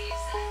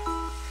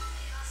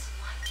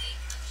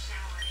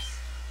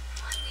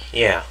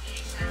 Yeah.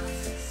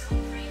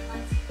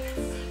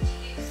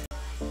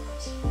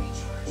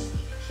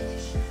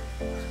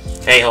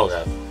 Hey, hold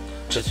up.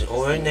 Just an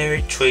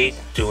ordinary treat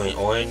doing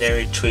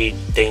ordinary treat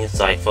things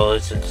like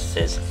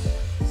photosynthesis.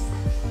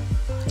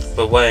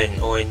 But what an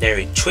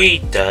ordinary tree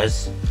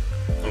doesn't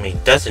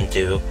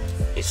do,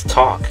 is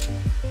talk.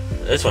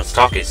 This one's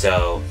talking,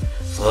 so...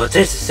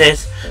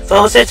 Photosynthesis!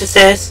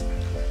 Photosynthesis!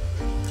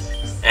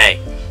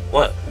 Hey,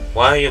 what?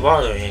 Why are you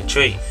bothering a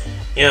tree?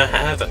 You don't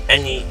have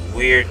any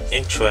weird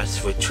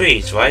interest with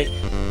trees, right?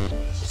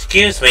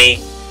 Excuse me!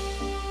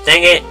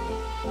 Dang it!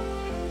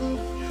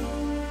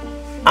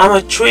 I'm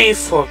a tree,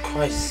 for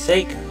Christ's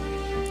sake!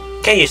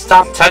 Can you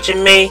stop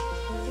touching me?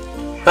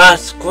 But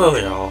screw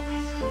it all.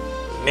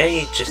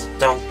 Maybe just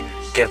don't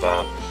give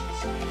up.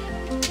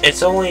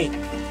 It's only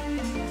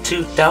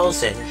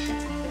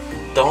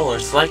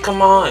 $2,000. Like,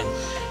 come on.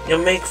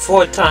 You'll make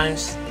 4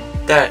 times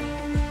that.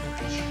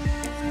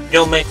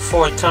 You'll make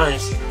 4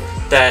 times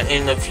that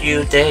in a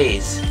few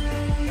days.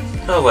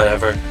 Oh,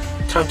 whatever.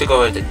 Time to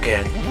go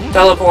again.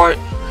 Teleport.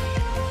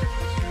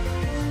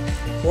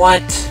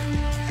 What?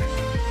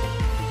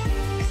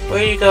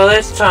 Where do you go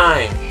this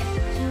time?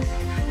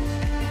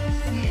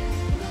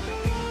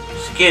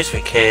 Excuse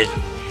me, kid.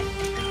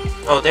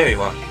 Oh, there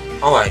you are.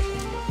 Alright.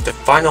 The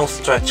final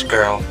stretch,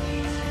 girl.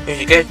 If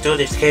you get through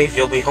this cave,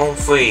 you'll be home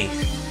free.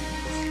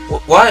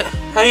 What?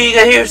 How did you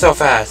get here so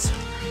fast?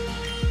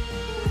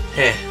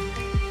 Heh.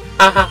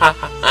 Ha ha ha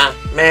ha.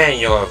 Man,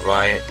 you're a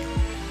riot.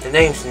 The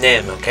name's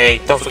Nim, okay?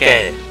 Don't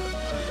forget it.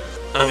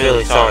 I'm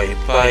really sorry,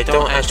 but I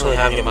don't actually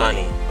have your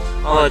money.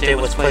 All I did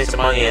was place the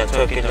money I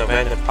took in a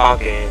random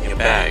pocket in your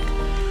bag.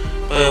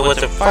 But it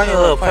was a funny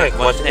little prank,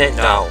 wasn't it?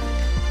 No.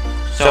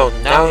 So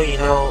now you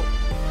know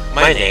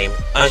my name.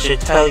 I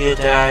should tell you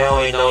that I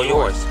only know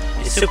yours.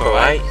 It's Super,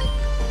 right?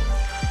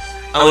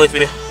 I was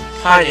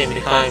hiding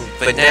behind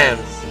Vanam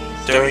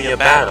during your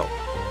battle.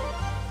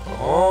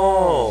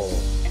 Oh.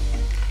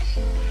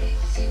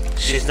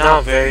 She's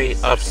not very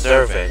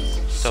observant,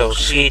 so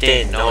she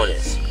didn't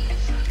notice.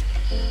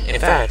 In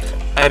fact,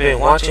 I've been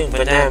watching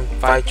Vanam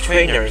fight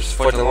trainers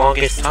for the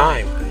longest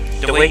time.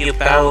 The way you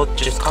battled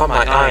just caught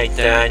my eye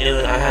that I knew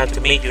I had to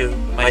meet you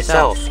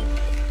myself.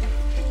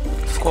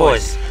 Of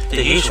course,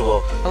 the usual,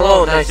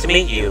 hello, nice to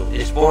meet you,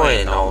 is boring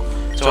and all,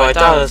 so I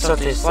thought of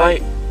something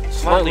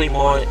slightly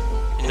more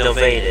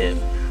innovative.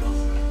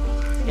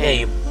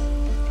 Yeah,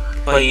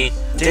 but you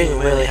didn't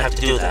really have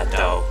to do that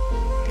though.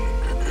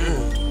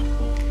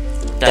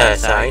 That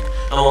aside,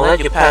 I won't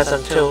let you pass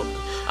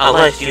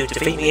unless you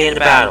defeat me in the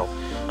battle.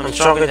 I'm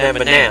stronger than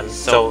Vanam,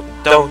 so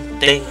don't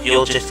think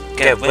you'll just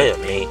get rid of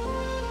me.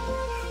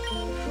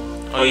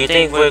 Or you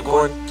think we're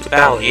going to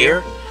battle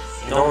here?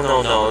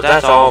 No,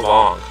 that's all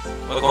wrong.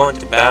 We're going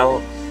to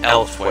battle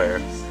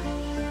elsewhere.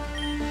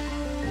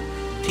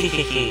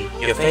 Teehee,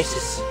 your face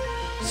is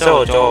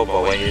so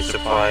adorable when you're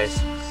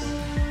surprised.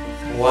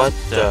 What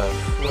the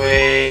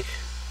frig?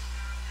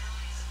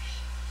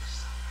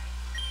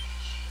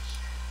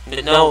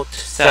 Note to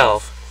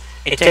self,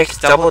 it takes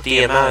double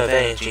the amount of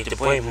energy to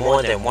bring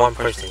more than one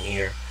person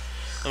here.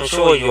 I'm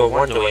sure you're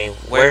wondering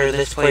where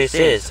this place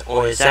is,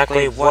 or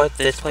exactly what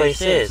this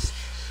place is.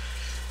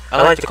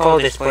 I like to call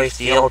this place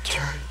the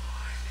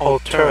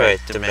alternate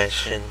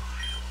dimension.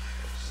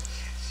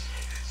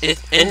 In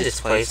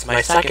this place,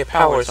 my psychic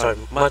powers are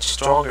much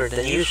stronger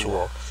than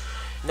usual.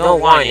 No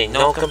whining,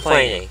 no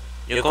complaining.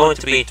 You're going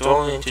to be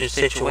thrown into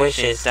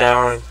situations that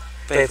are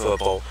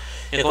unfavorable.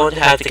 You're going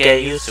to have to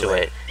get used to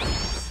it.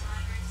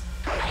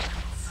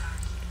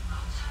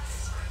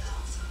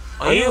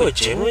 Are you a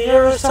gym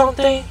leader or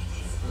something?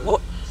 What?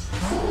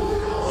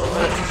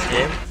 What's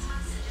him?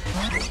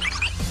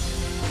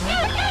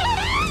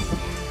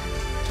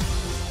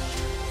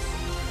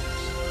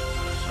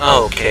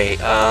 Okay,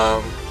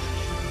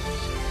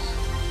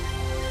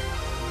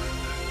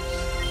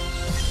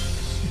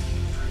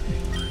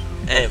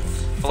 and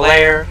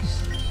flare,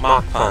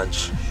 Mach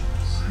Punch.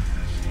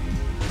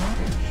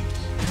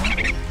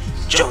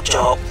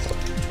 Jojo.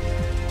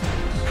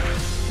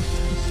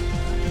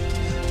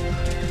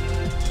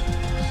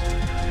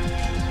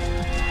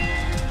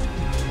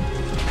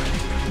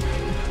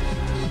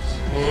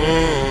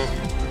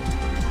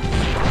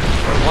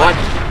 What?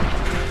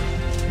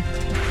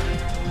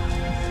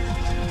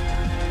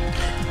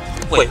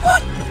 Wait,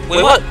 what?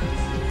 Wait, what?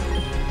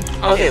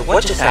 Okay,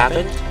 what just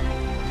happened?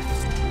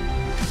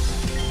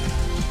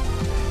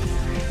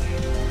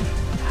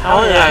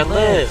 How did I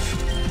live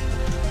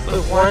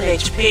with 1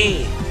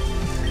 HP?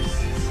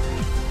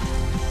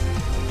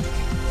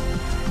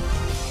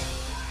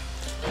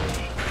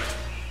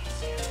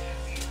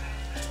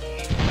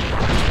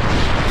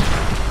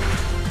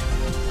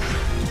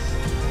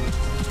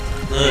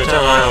 I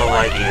don't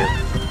like you.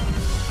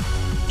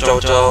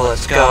 Jojo,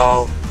 let's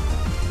go.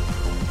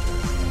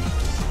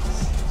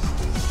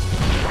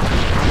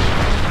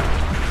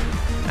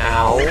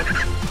 Ow.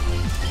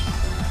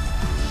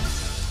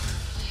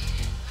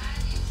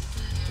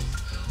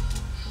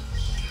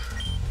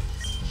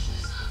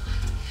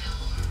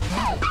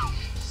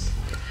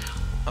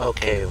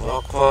 Okay,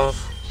 Rockruff.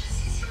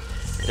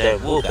 The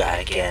Woo guy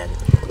again.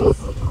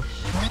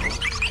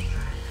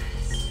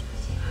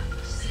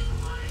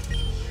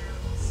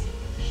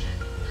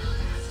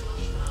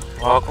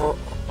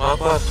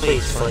 Rockruff,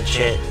 please flinch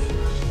it.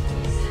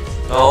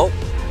 No.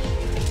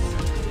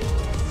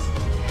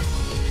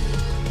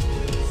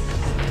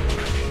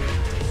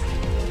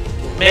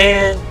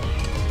 Man.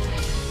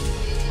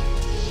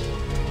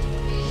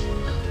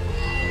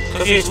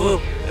 Confused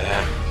Woo.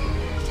 Yeah.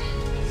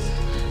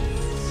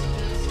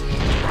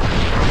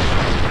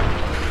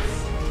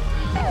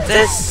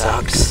 This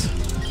sucks.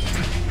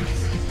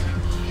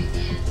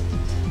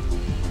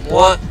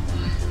 What?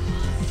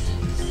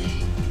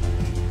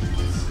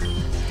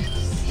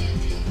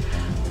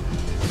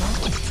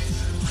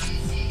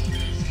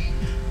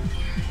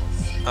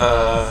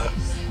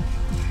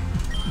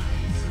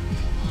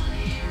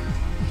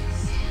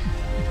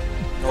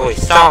 Oh wait,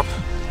 stop!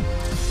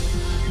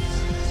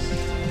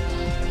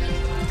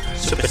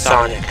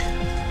 Supersonic.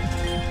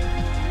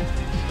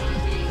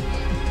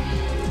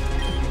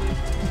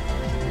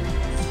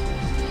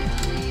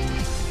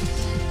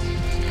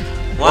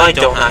 Why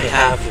don't I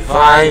have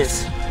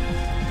revives?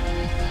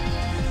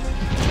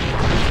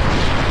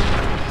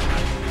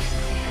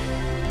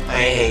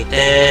 I hate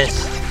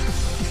this.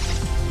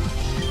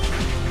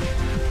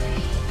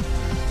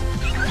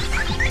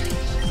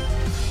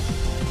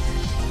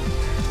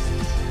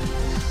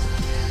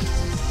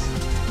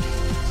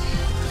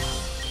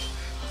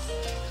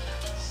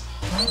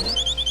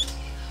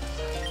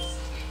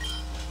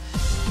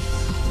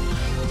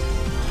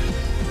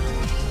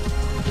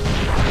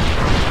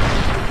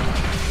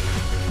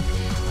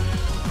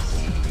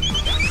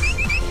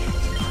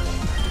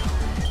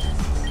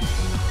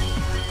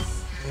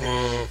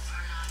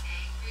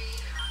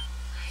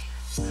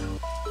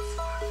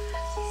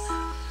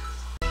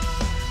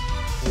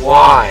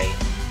 Why?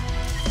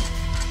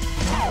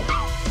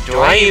 Do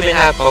I even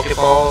have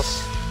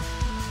Pokeballs?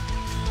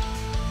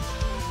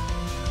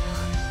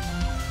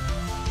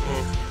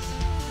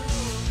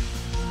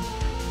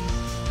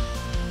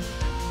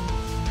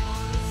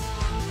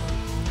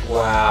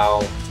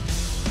 Wow.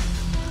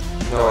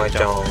 No, I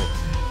don't.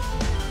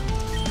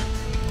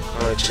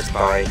 Let's just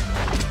buy.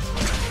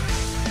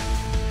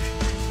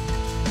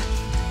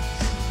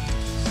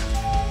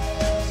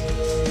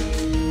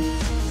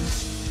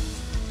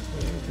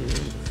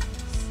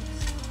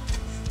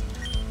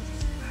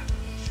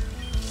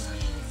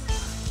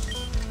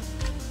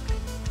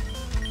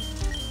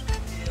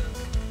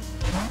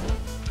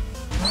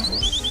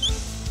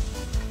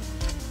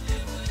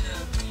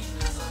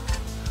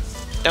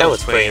 That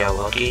was pretty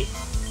unlucky.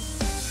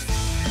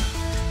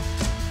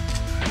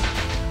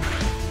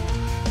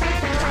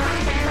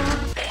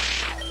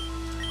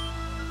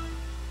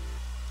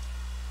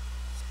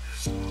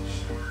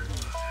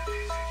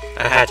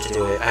 I had to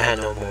do it. I had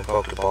no more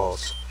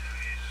Pokeballs.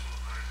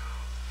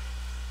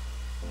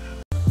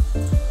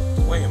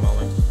 Wait a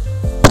moment.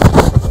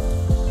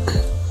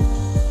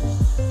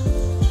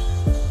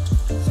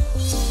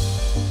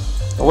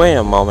 Wait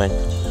a moment.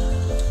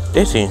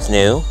 This seems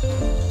new.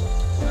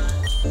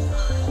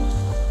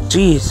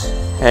 Jeez,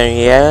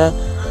 Henrietta,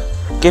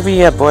 give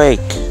me a break.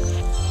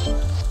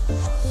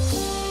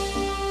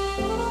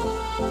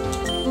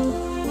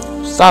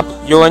 Stop,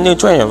 you're a new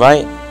trainer,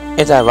 right?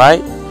 Is that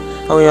right?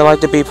 Or would you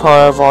like to be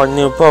part of our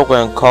new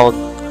program called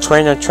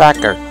Trainer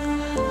Tracker?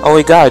 All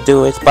we gotta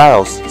do is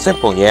battles.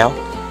 Simple, yeah?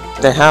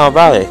 Then how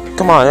about it?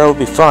 Come on, it'll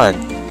be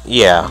fun.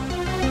 Yeah.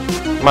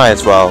 Might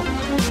as well.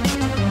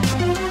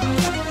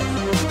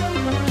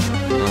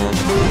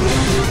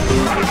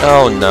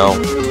 Oh no.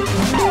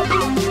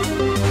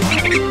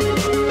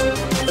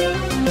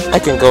 I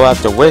can go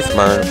after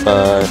Whismer,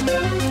 but...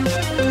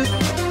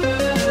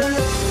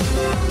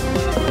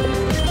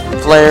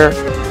 Flare.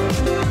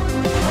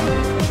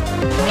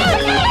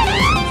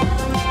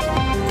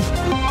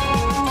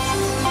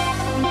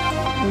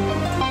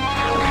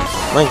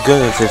 My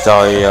goodness, it's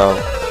Ario.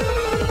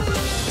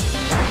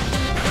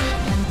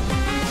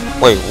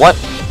 Wait, what?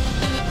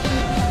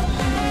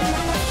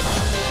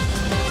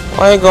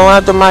 Why are you going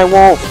after my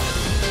wolf?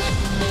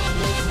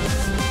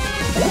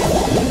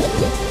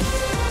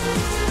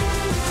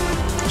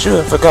 Shoot,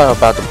 I forgot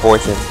about the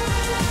poison.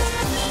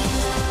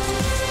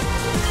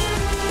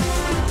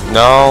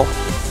 No.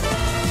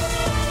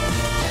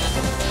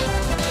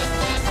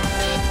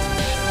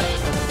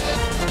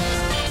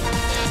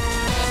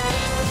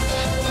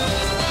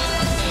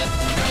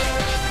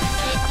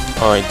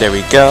 Alright, there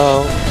we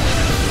go.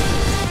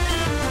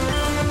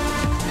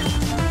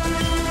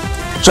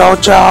 Ciao,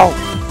 ciao!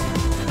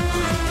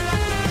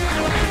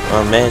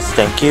 Oh, miss,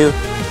 thank you.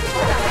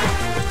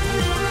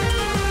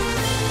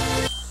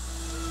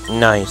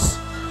 Nice.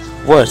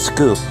 What a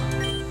scoop.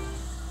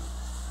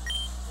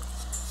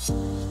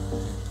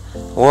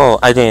 Whoa,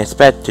 I didn't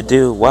expect to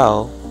do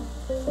well.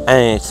 I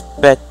didn't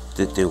expect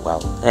to do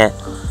well.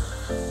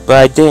 But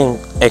I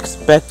didn't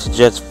expect to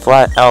just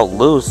flat out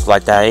lose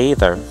like that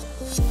either.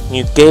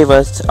 You gave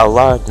us a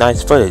lot of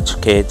nice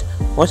footage, kid.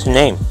 What's your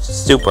name?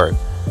 Super.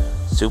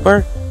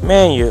 Super?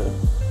 Man,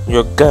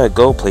 you're gonna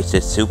go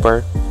places,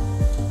 Super.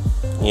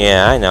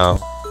 Yeah, I know.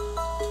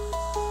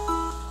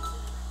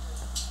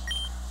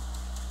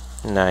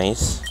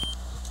 Nice.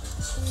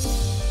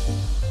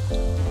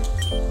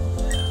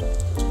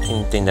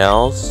 Anything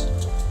else?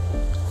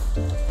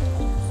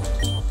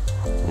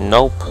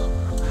 Nope.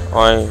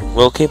 Alright,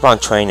 we'll keep on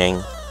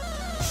training.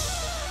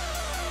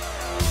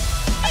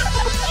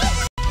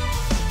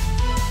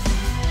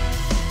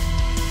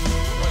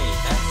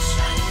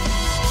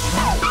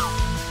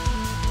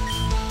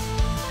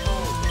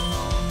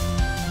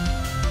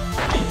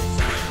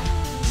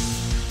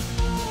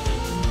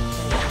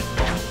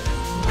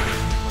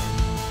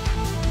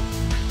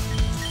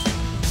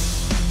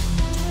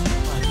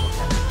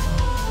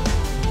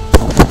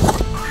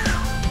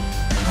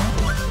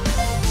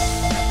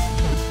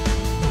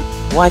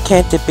 Why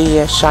can't it be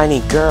a shiny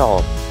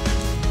girl?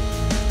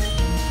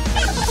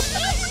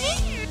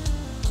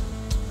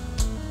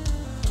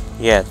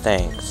 Yeah,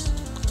 thanks.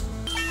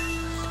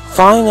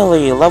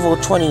 Finally, level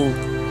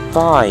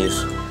 25.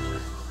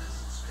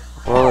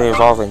 Really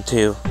evolving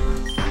too.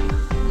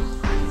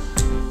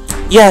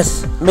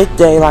 Yes!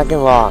 Midday like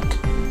and rock.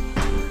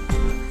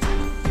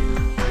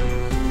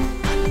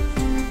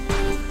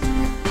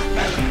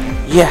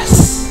 Yes!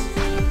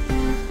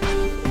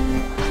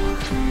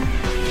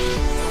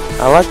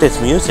 I like this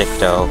music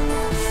though.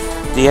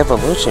 The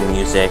evolution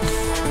music.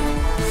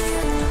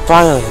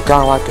 Finally,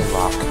 got like and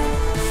rock.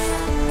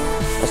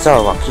 A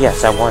solo rock,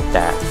 yes, I want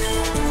that.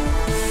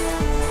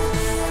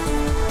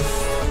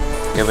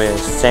 Give it a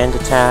sand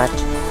attack.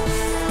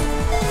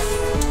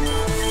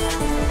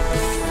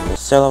 And the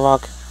solo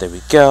rock, there we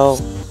go.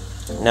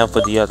 Now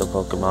for the other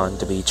Pokemon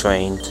to be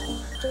trained.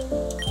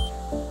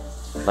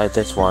 Like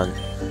this one.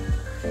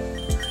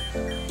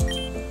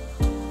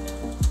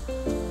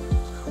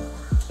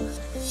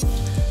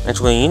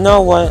 Actually, you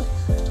know what?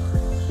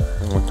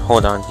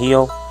 Hold on,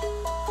 heal.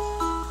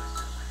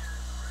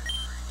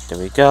 There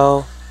we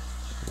go.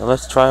 Now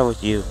let's try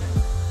with you.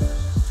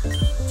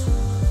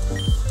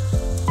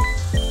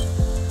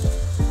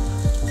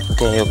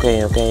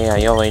 Okay,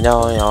 I already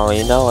know, I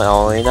already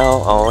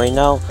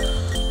know.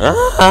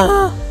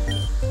 Ah!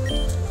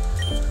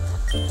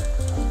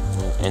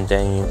 And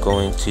then you're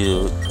going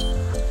to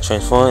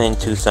transform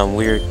into some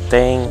weird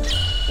thing.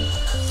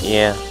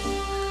 Yeah.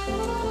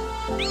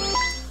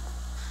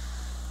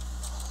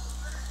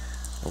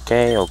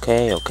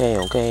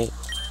 Okay.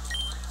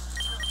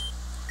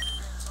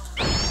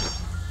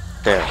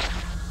 There.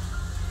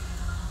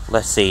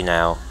 Let's see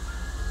now.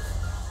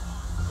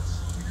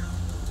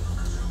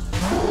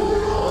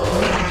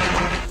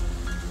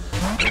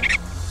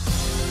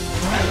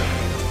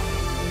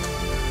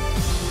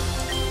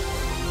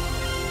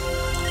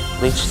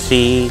 Leech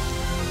Seed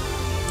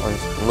on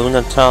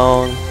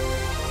Lunatone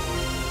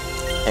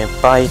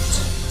and Bite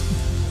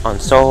on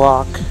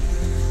Solrock.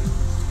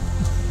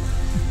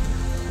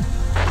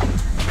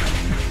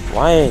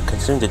 Why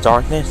consume the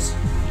darkness?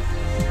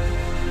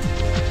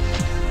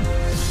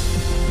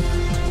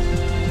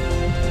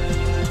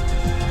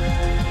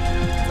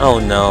 Oh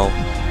no.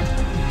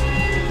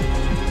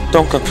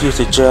 Don't confuse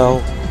it,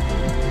 Joe.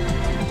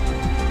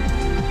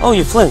 Oh,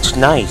 you flinched.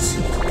 Nice.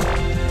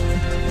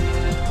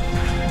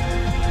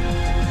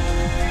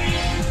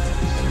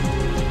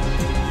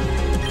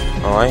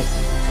 Alright.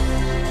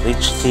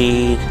 Leech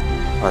Seed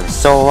on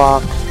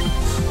Solok.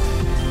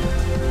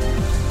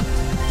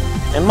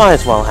 And might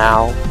as well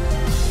howl.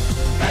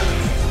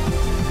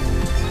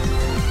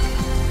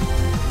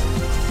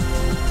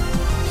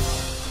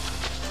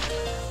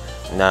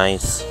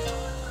 Nice.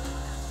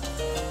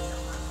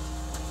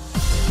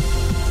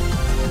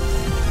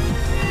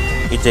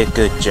 You did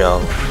good,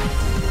 Joe.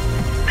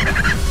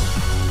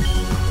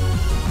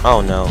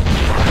 Oh no.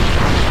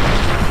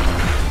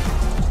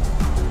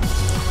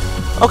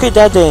 Okay,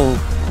 that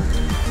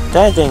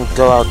didn't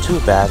go out too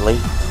badly.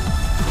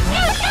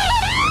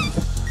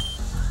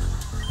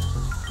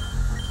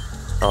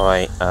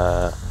 Alright,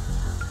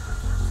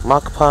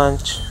 Mach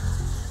Punch,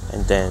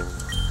 and then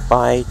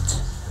Bite.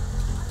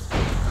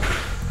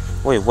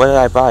 Wait, what did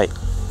I bite?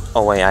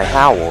 Oh wait, I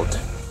howled.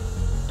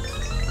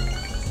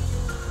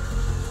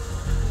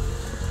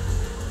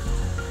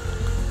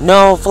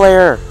 No,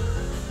 Flare!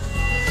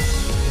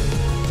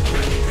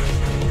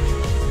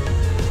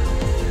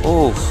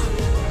 Oof.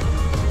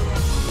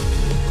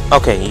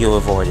 Okay, you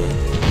avoided.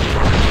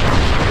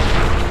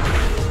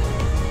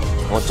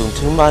 Won't do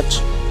too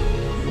much.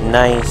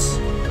 Nice.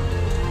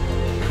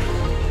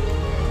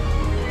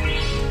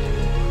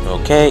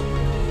 Okay.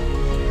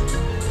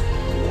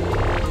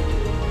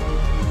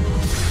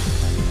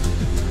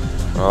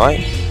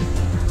 Alright.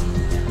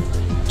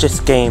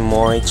 Just gain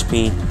more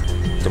HP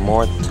the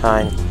more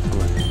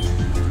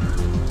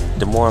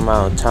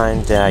amount of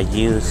time that I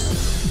use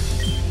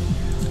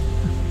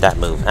that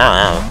move.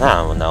 I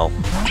don't know.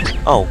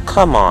 Oh,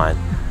 come on.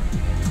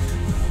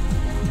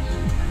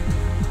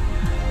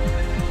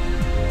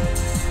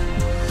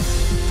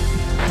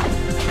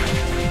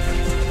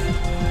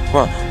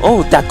 Well,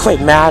 oh, that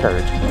crit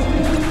mattered.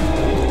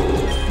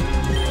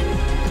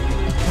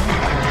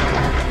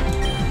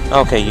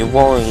 Okay, you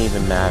won't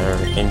even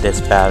matter in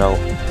this battle.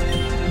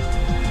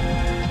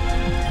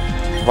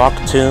 Rock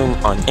Tomb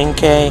on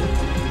Inkay.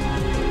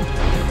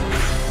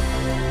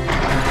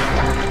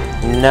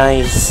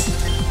 Nice.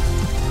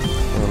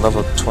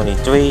 Level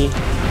 23.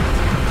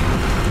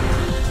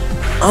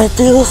 I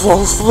feel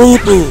so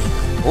sleepy.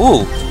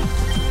 Ooh.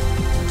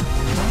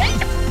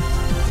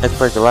 Let's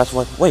break the last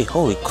one. Wait,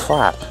 holy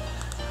crap.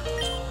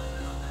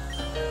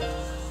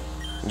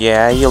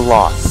 Yeah, you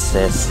lost,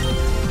 sis.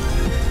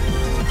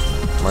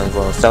 Might as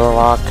well sell a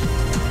lock.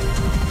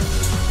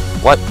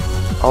 What?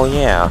 Oh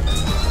yeah.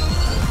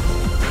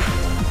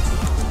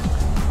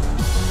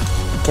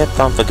 Kept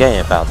on forgetting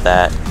about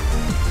that.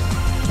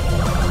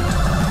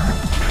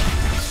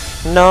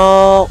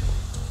 No.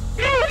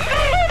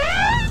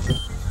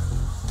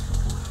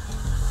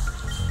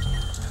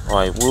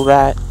 Alright,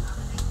 Woobat.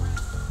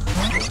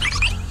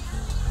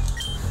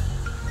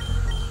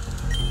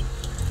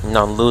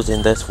 Not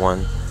losing this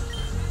one.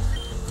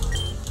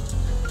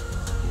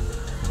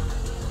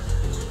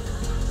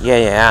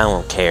 Yeah, I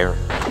don't care.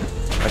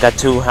 I got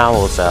 2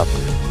 howls up.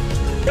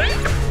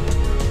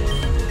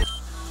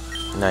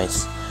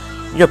 Nice.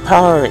 Your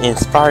power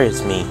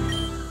inspires me.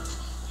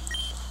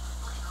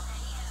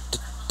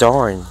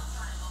 Darn.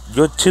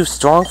 You're too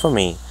strong for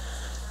me.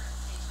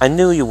 I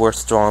knew you were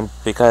strong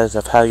because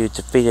of how you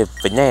defeated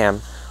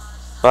Vietnam,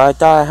 but I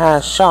thought I had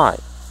a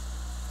shot.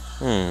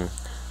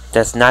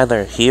 That's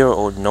neither here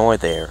or nor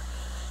there.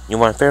 You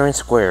won fair and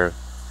square.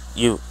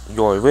 You're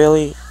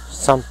really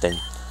something.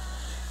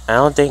 I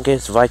don't think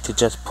it's right to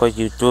just put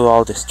you through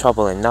all this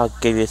trouble and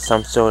not give you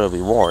some sort of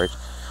reward.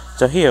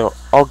 So here,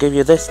 I'll give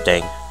you this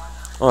thing.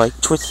 Alright,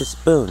 Twisted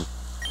Spoon.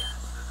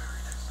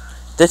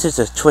 This is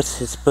a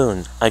Twisted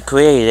Spoon. I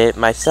created it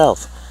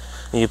myself.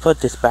 When you put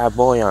this bad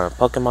boy on a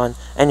Pokemon,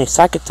 any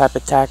psychic type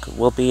attack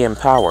will be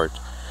empowered.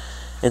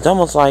 It's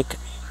almost like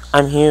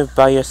I'm here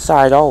by your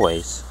side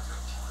always.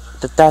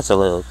 That's a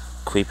little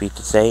creepy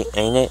to say,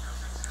 ain't it?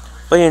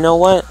 But you know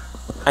what?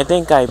 I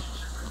think I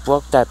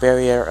broke that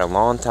barrier a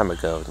long time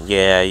ago.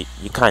 Yeah,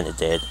 you kinda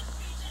did.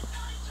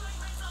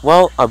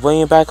 Well, I'll bring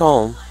you back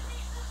home.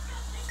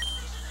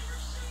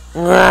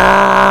 You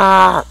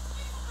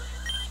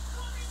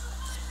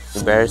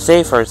better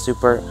save her,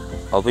 Super.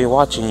 I'll be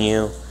watching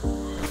you.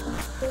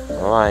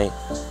 Alright.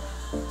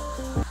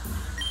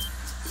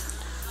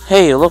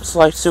 Hey, it looks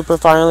like Super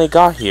finally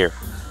got here.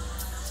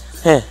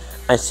 Heh,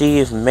 I see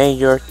you've made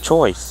your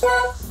choice.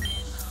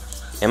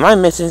 Am I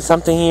missing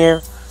something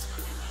here?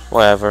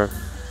 Whatever.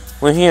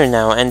 We're here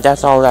now, and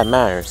that's all that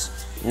matters.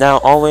 Now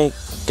all we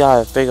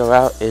gotta figure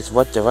out is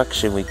what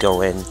direction we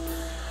go in.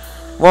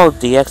 Well,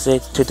 the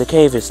exit to the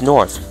cave is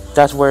north.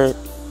 That's where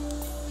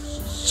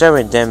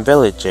Sheridan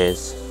Village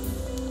is.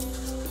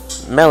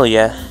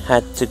 Melia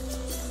had to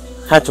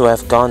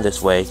have gone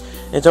this way.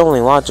 It's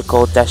only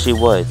logical that she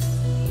would.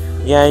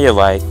 Yeah, you're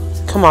right.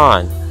 Come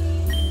on.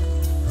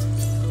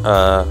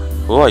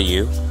 Who are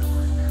you?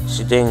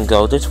 She didn't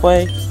go this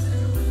way?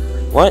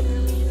 What?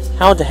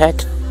 How the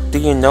heck do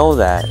you know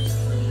that?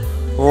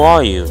 Who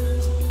are you?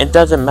 It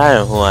doesn't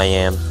matter who I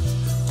am,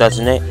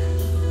 doesn't it?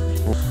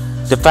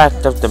 The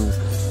fact of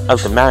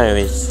the matter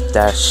is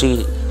that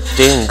she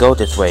didn't go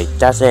this way.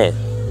 That's it.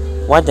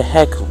 Why the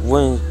heck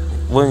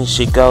wouldn't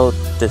she go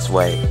this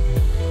way?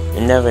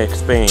 You never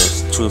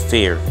experienced true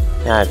fear,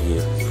 have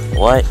you?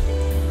 What?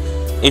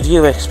 If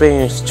you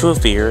experienced true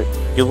fear,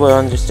 you will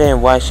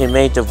understand why she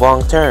made the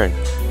wrong turn.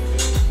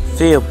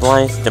 Fear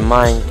blinds the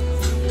mind,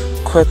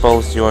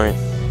 cripples your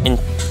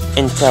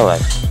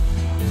intellect.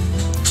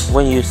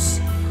 When you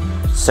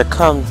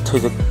succumb to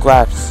the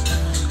grasp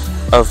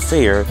of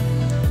fear,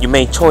 you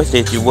make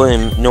choices you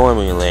wouldn't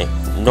normally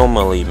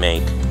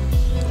make.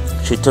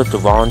 She took the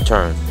wrong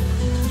turn.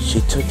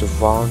 She took the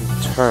wrong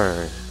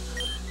turn.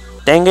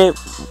 Dang it,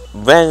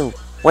 Ren,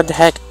 what the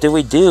heck do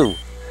we do?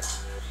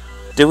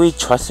 Do we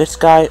trust this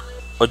guy,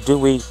 or do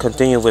we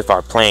continue with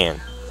our plan?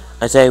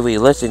 I say we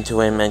listen to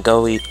him and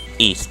go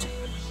east.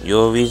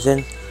 Your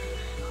reason?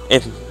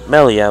 If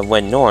Melia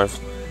went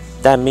north,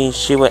 that means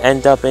she would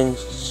end up in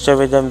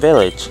Sheridan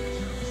Village.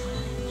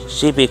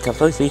 She'd be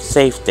completely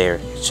safe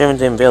there.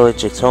 Sheridan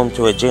Village is home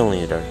to a gym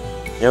leader.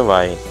 You're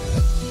right.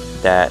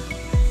 That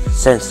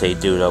sensei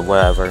dude or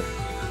whatever.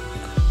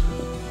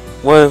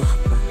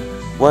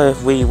 What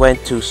if we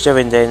went to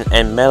Sheridan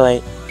and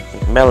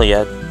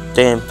Melia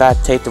did in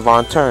fact take the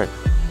wrong turn?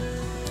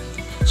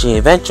 She'd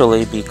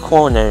eventually be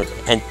cornered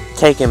and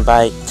taken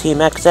by Team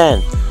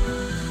XN.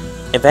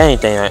 If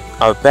anything,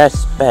 our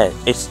best bet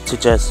is to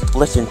just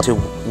listen to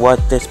what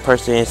this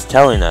person is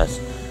telling us.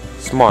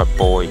 Smart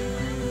boy.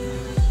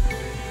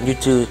 You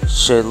two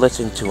should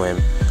listen to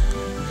him.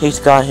 He's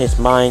got his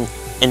mind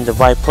in the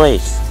right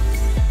place.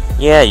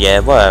 Yeah,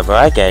 whatever,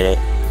 I get it.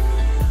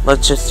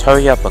 Let's just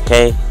hurry up,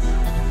 okay?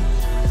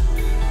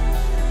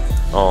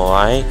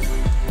 Alright.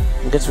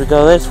 I guess we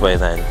go this way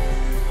then.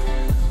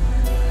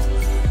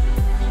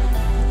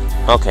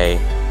 Okay.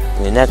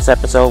 In the next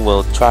episode,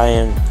 we'll try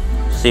and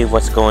see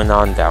what's going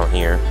on down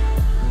here.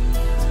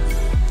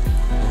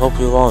 I hope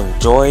you all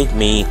enjoyed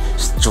me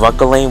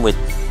struggling with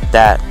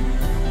that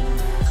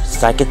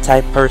psychic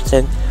type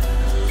person.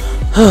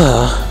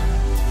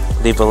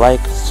 Leave a like,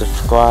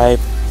 subscribe,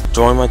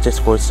 join my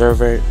Discord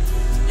server,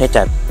 hit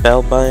that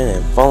bell button,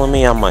 and follow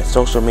me on my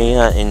social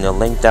media in the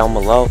link down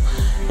below.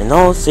 And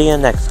I'll see you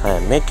next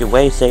time. Make your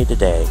way, save the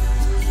day.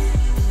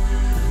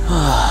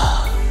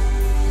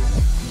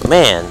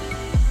 Man,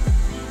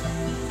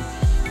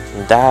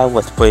 that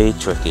was pretty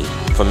tricky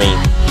for me.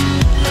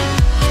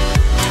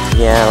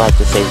 Yeah, I like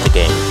to save the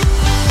game.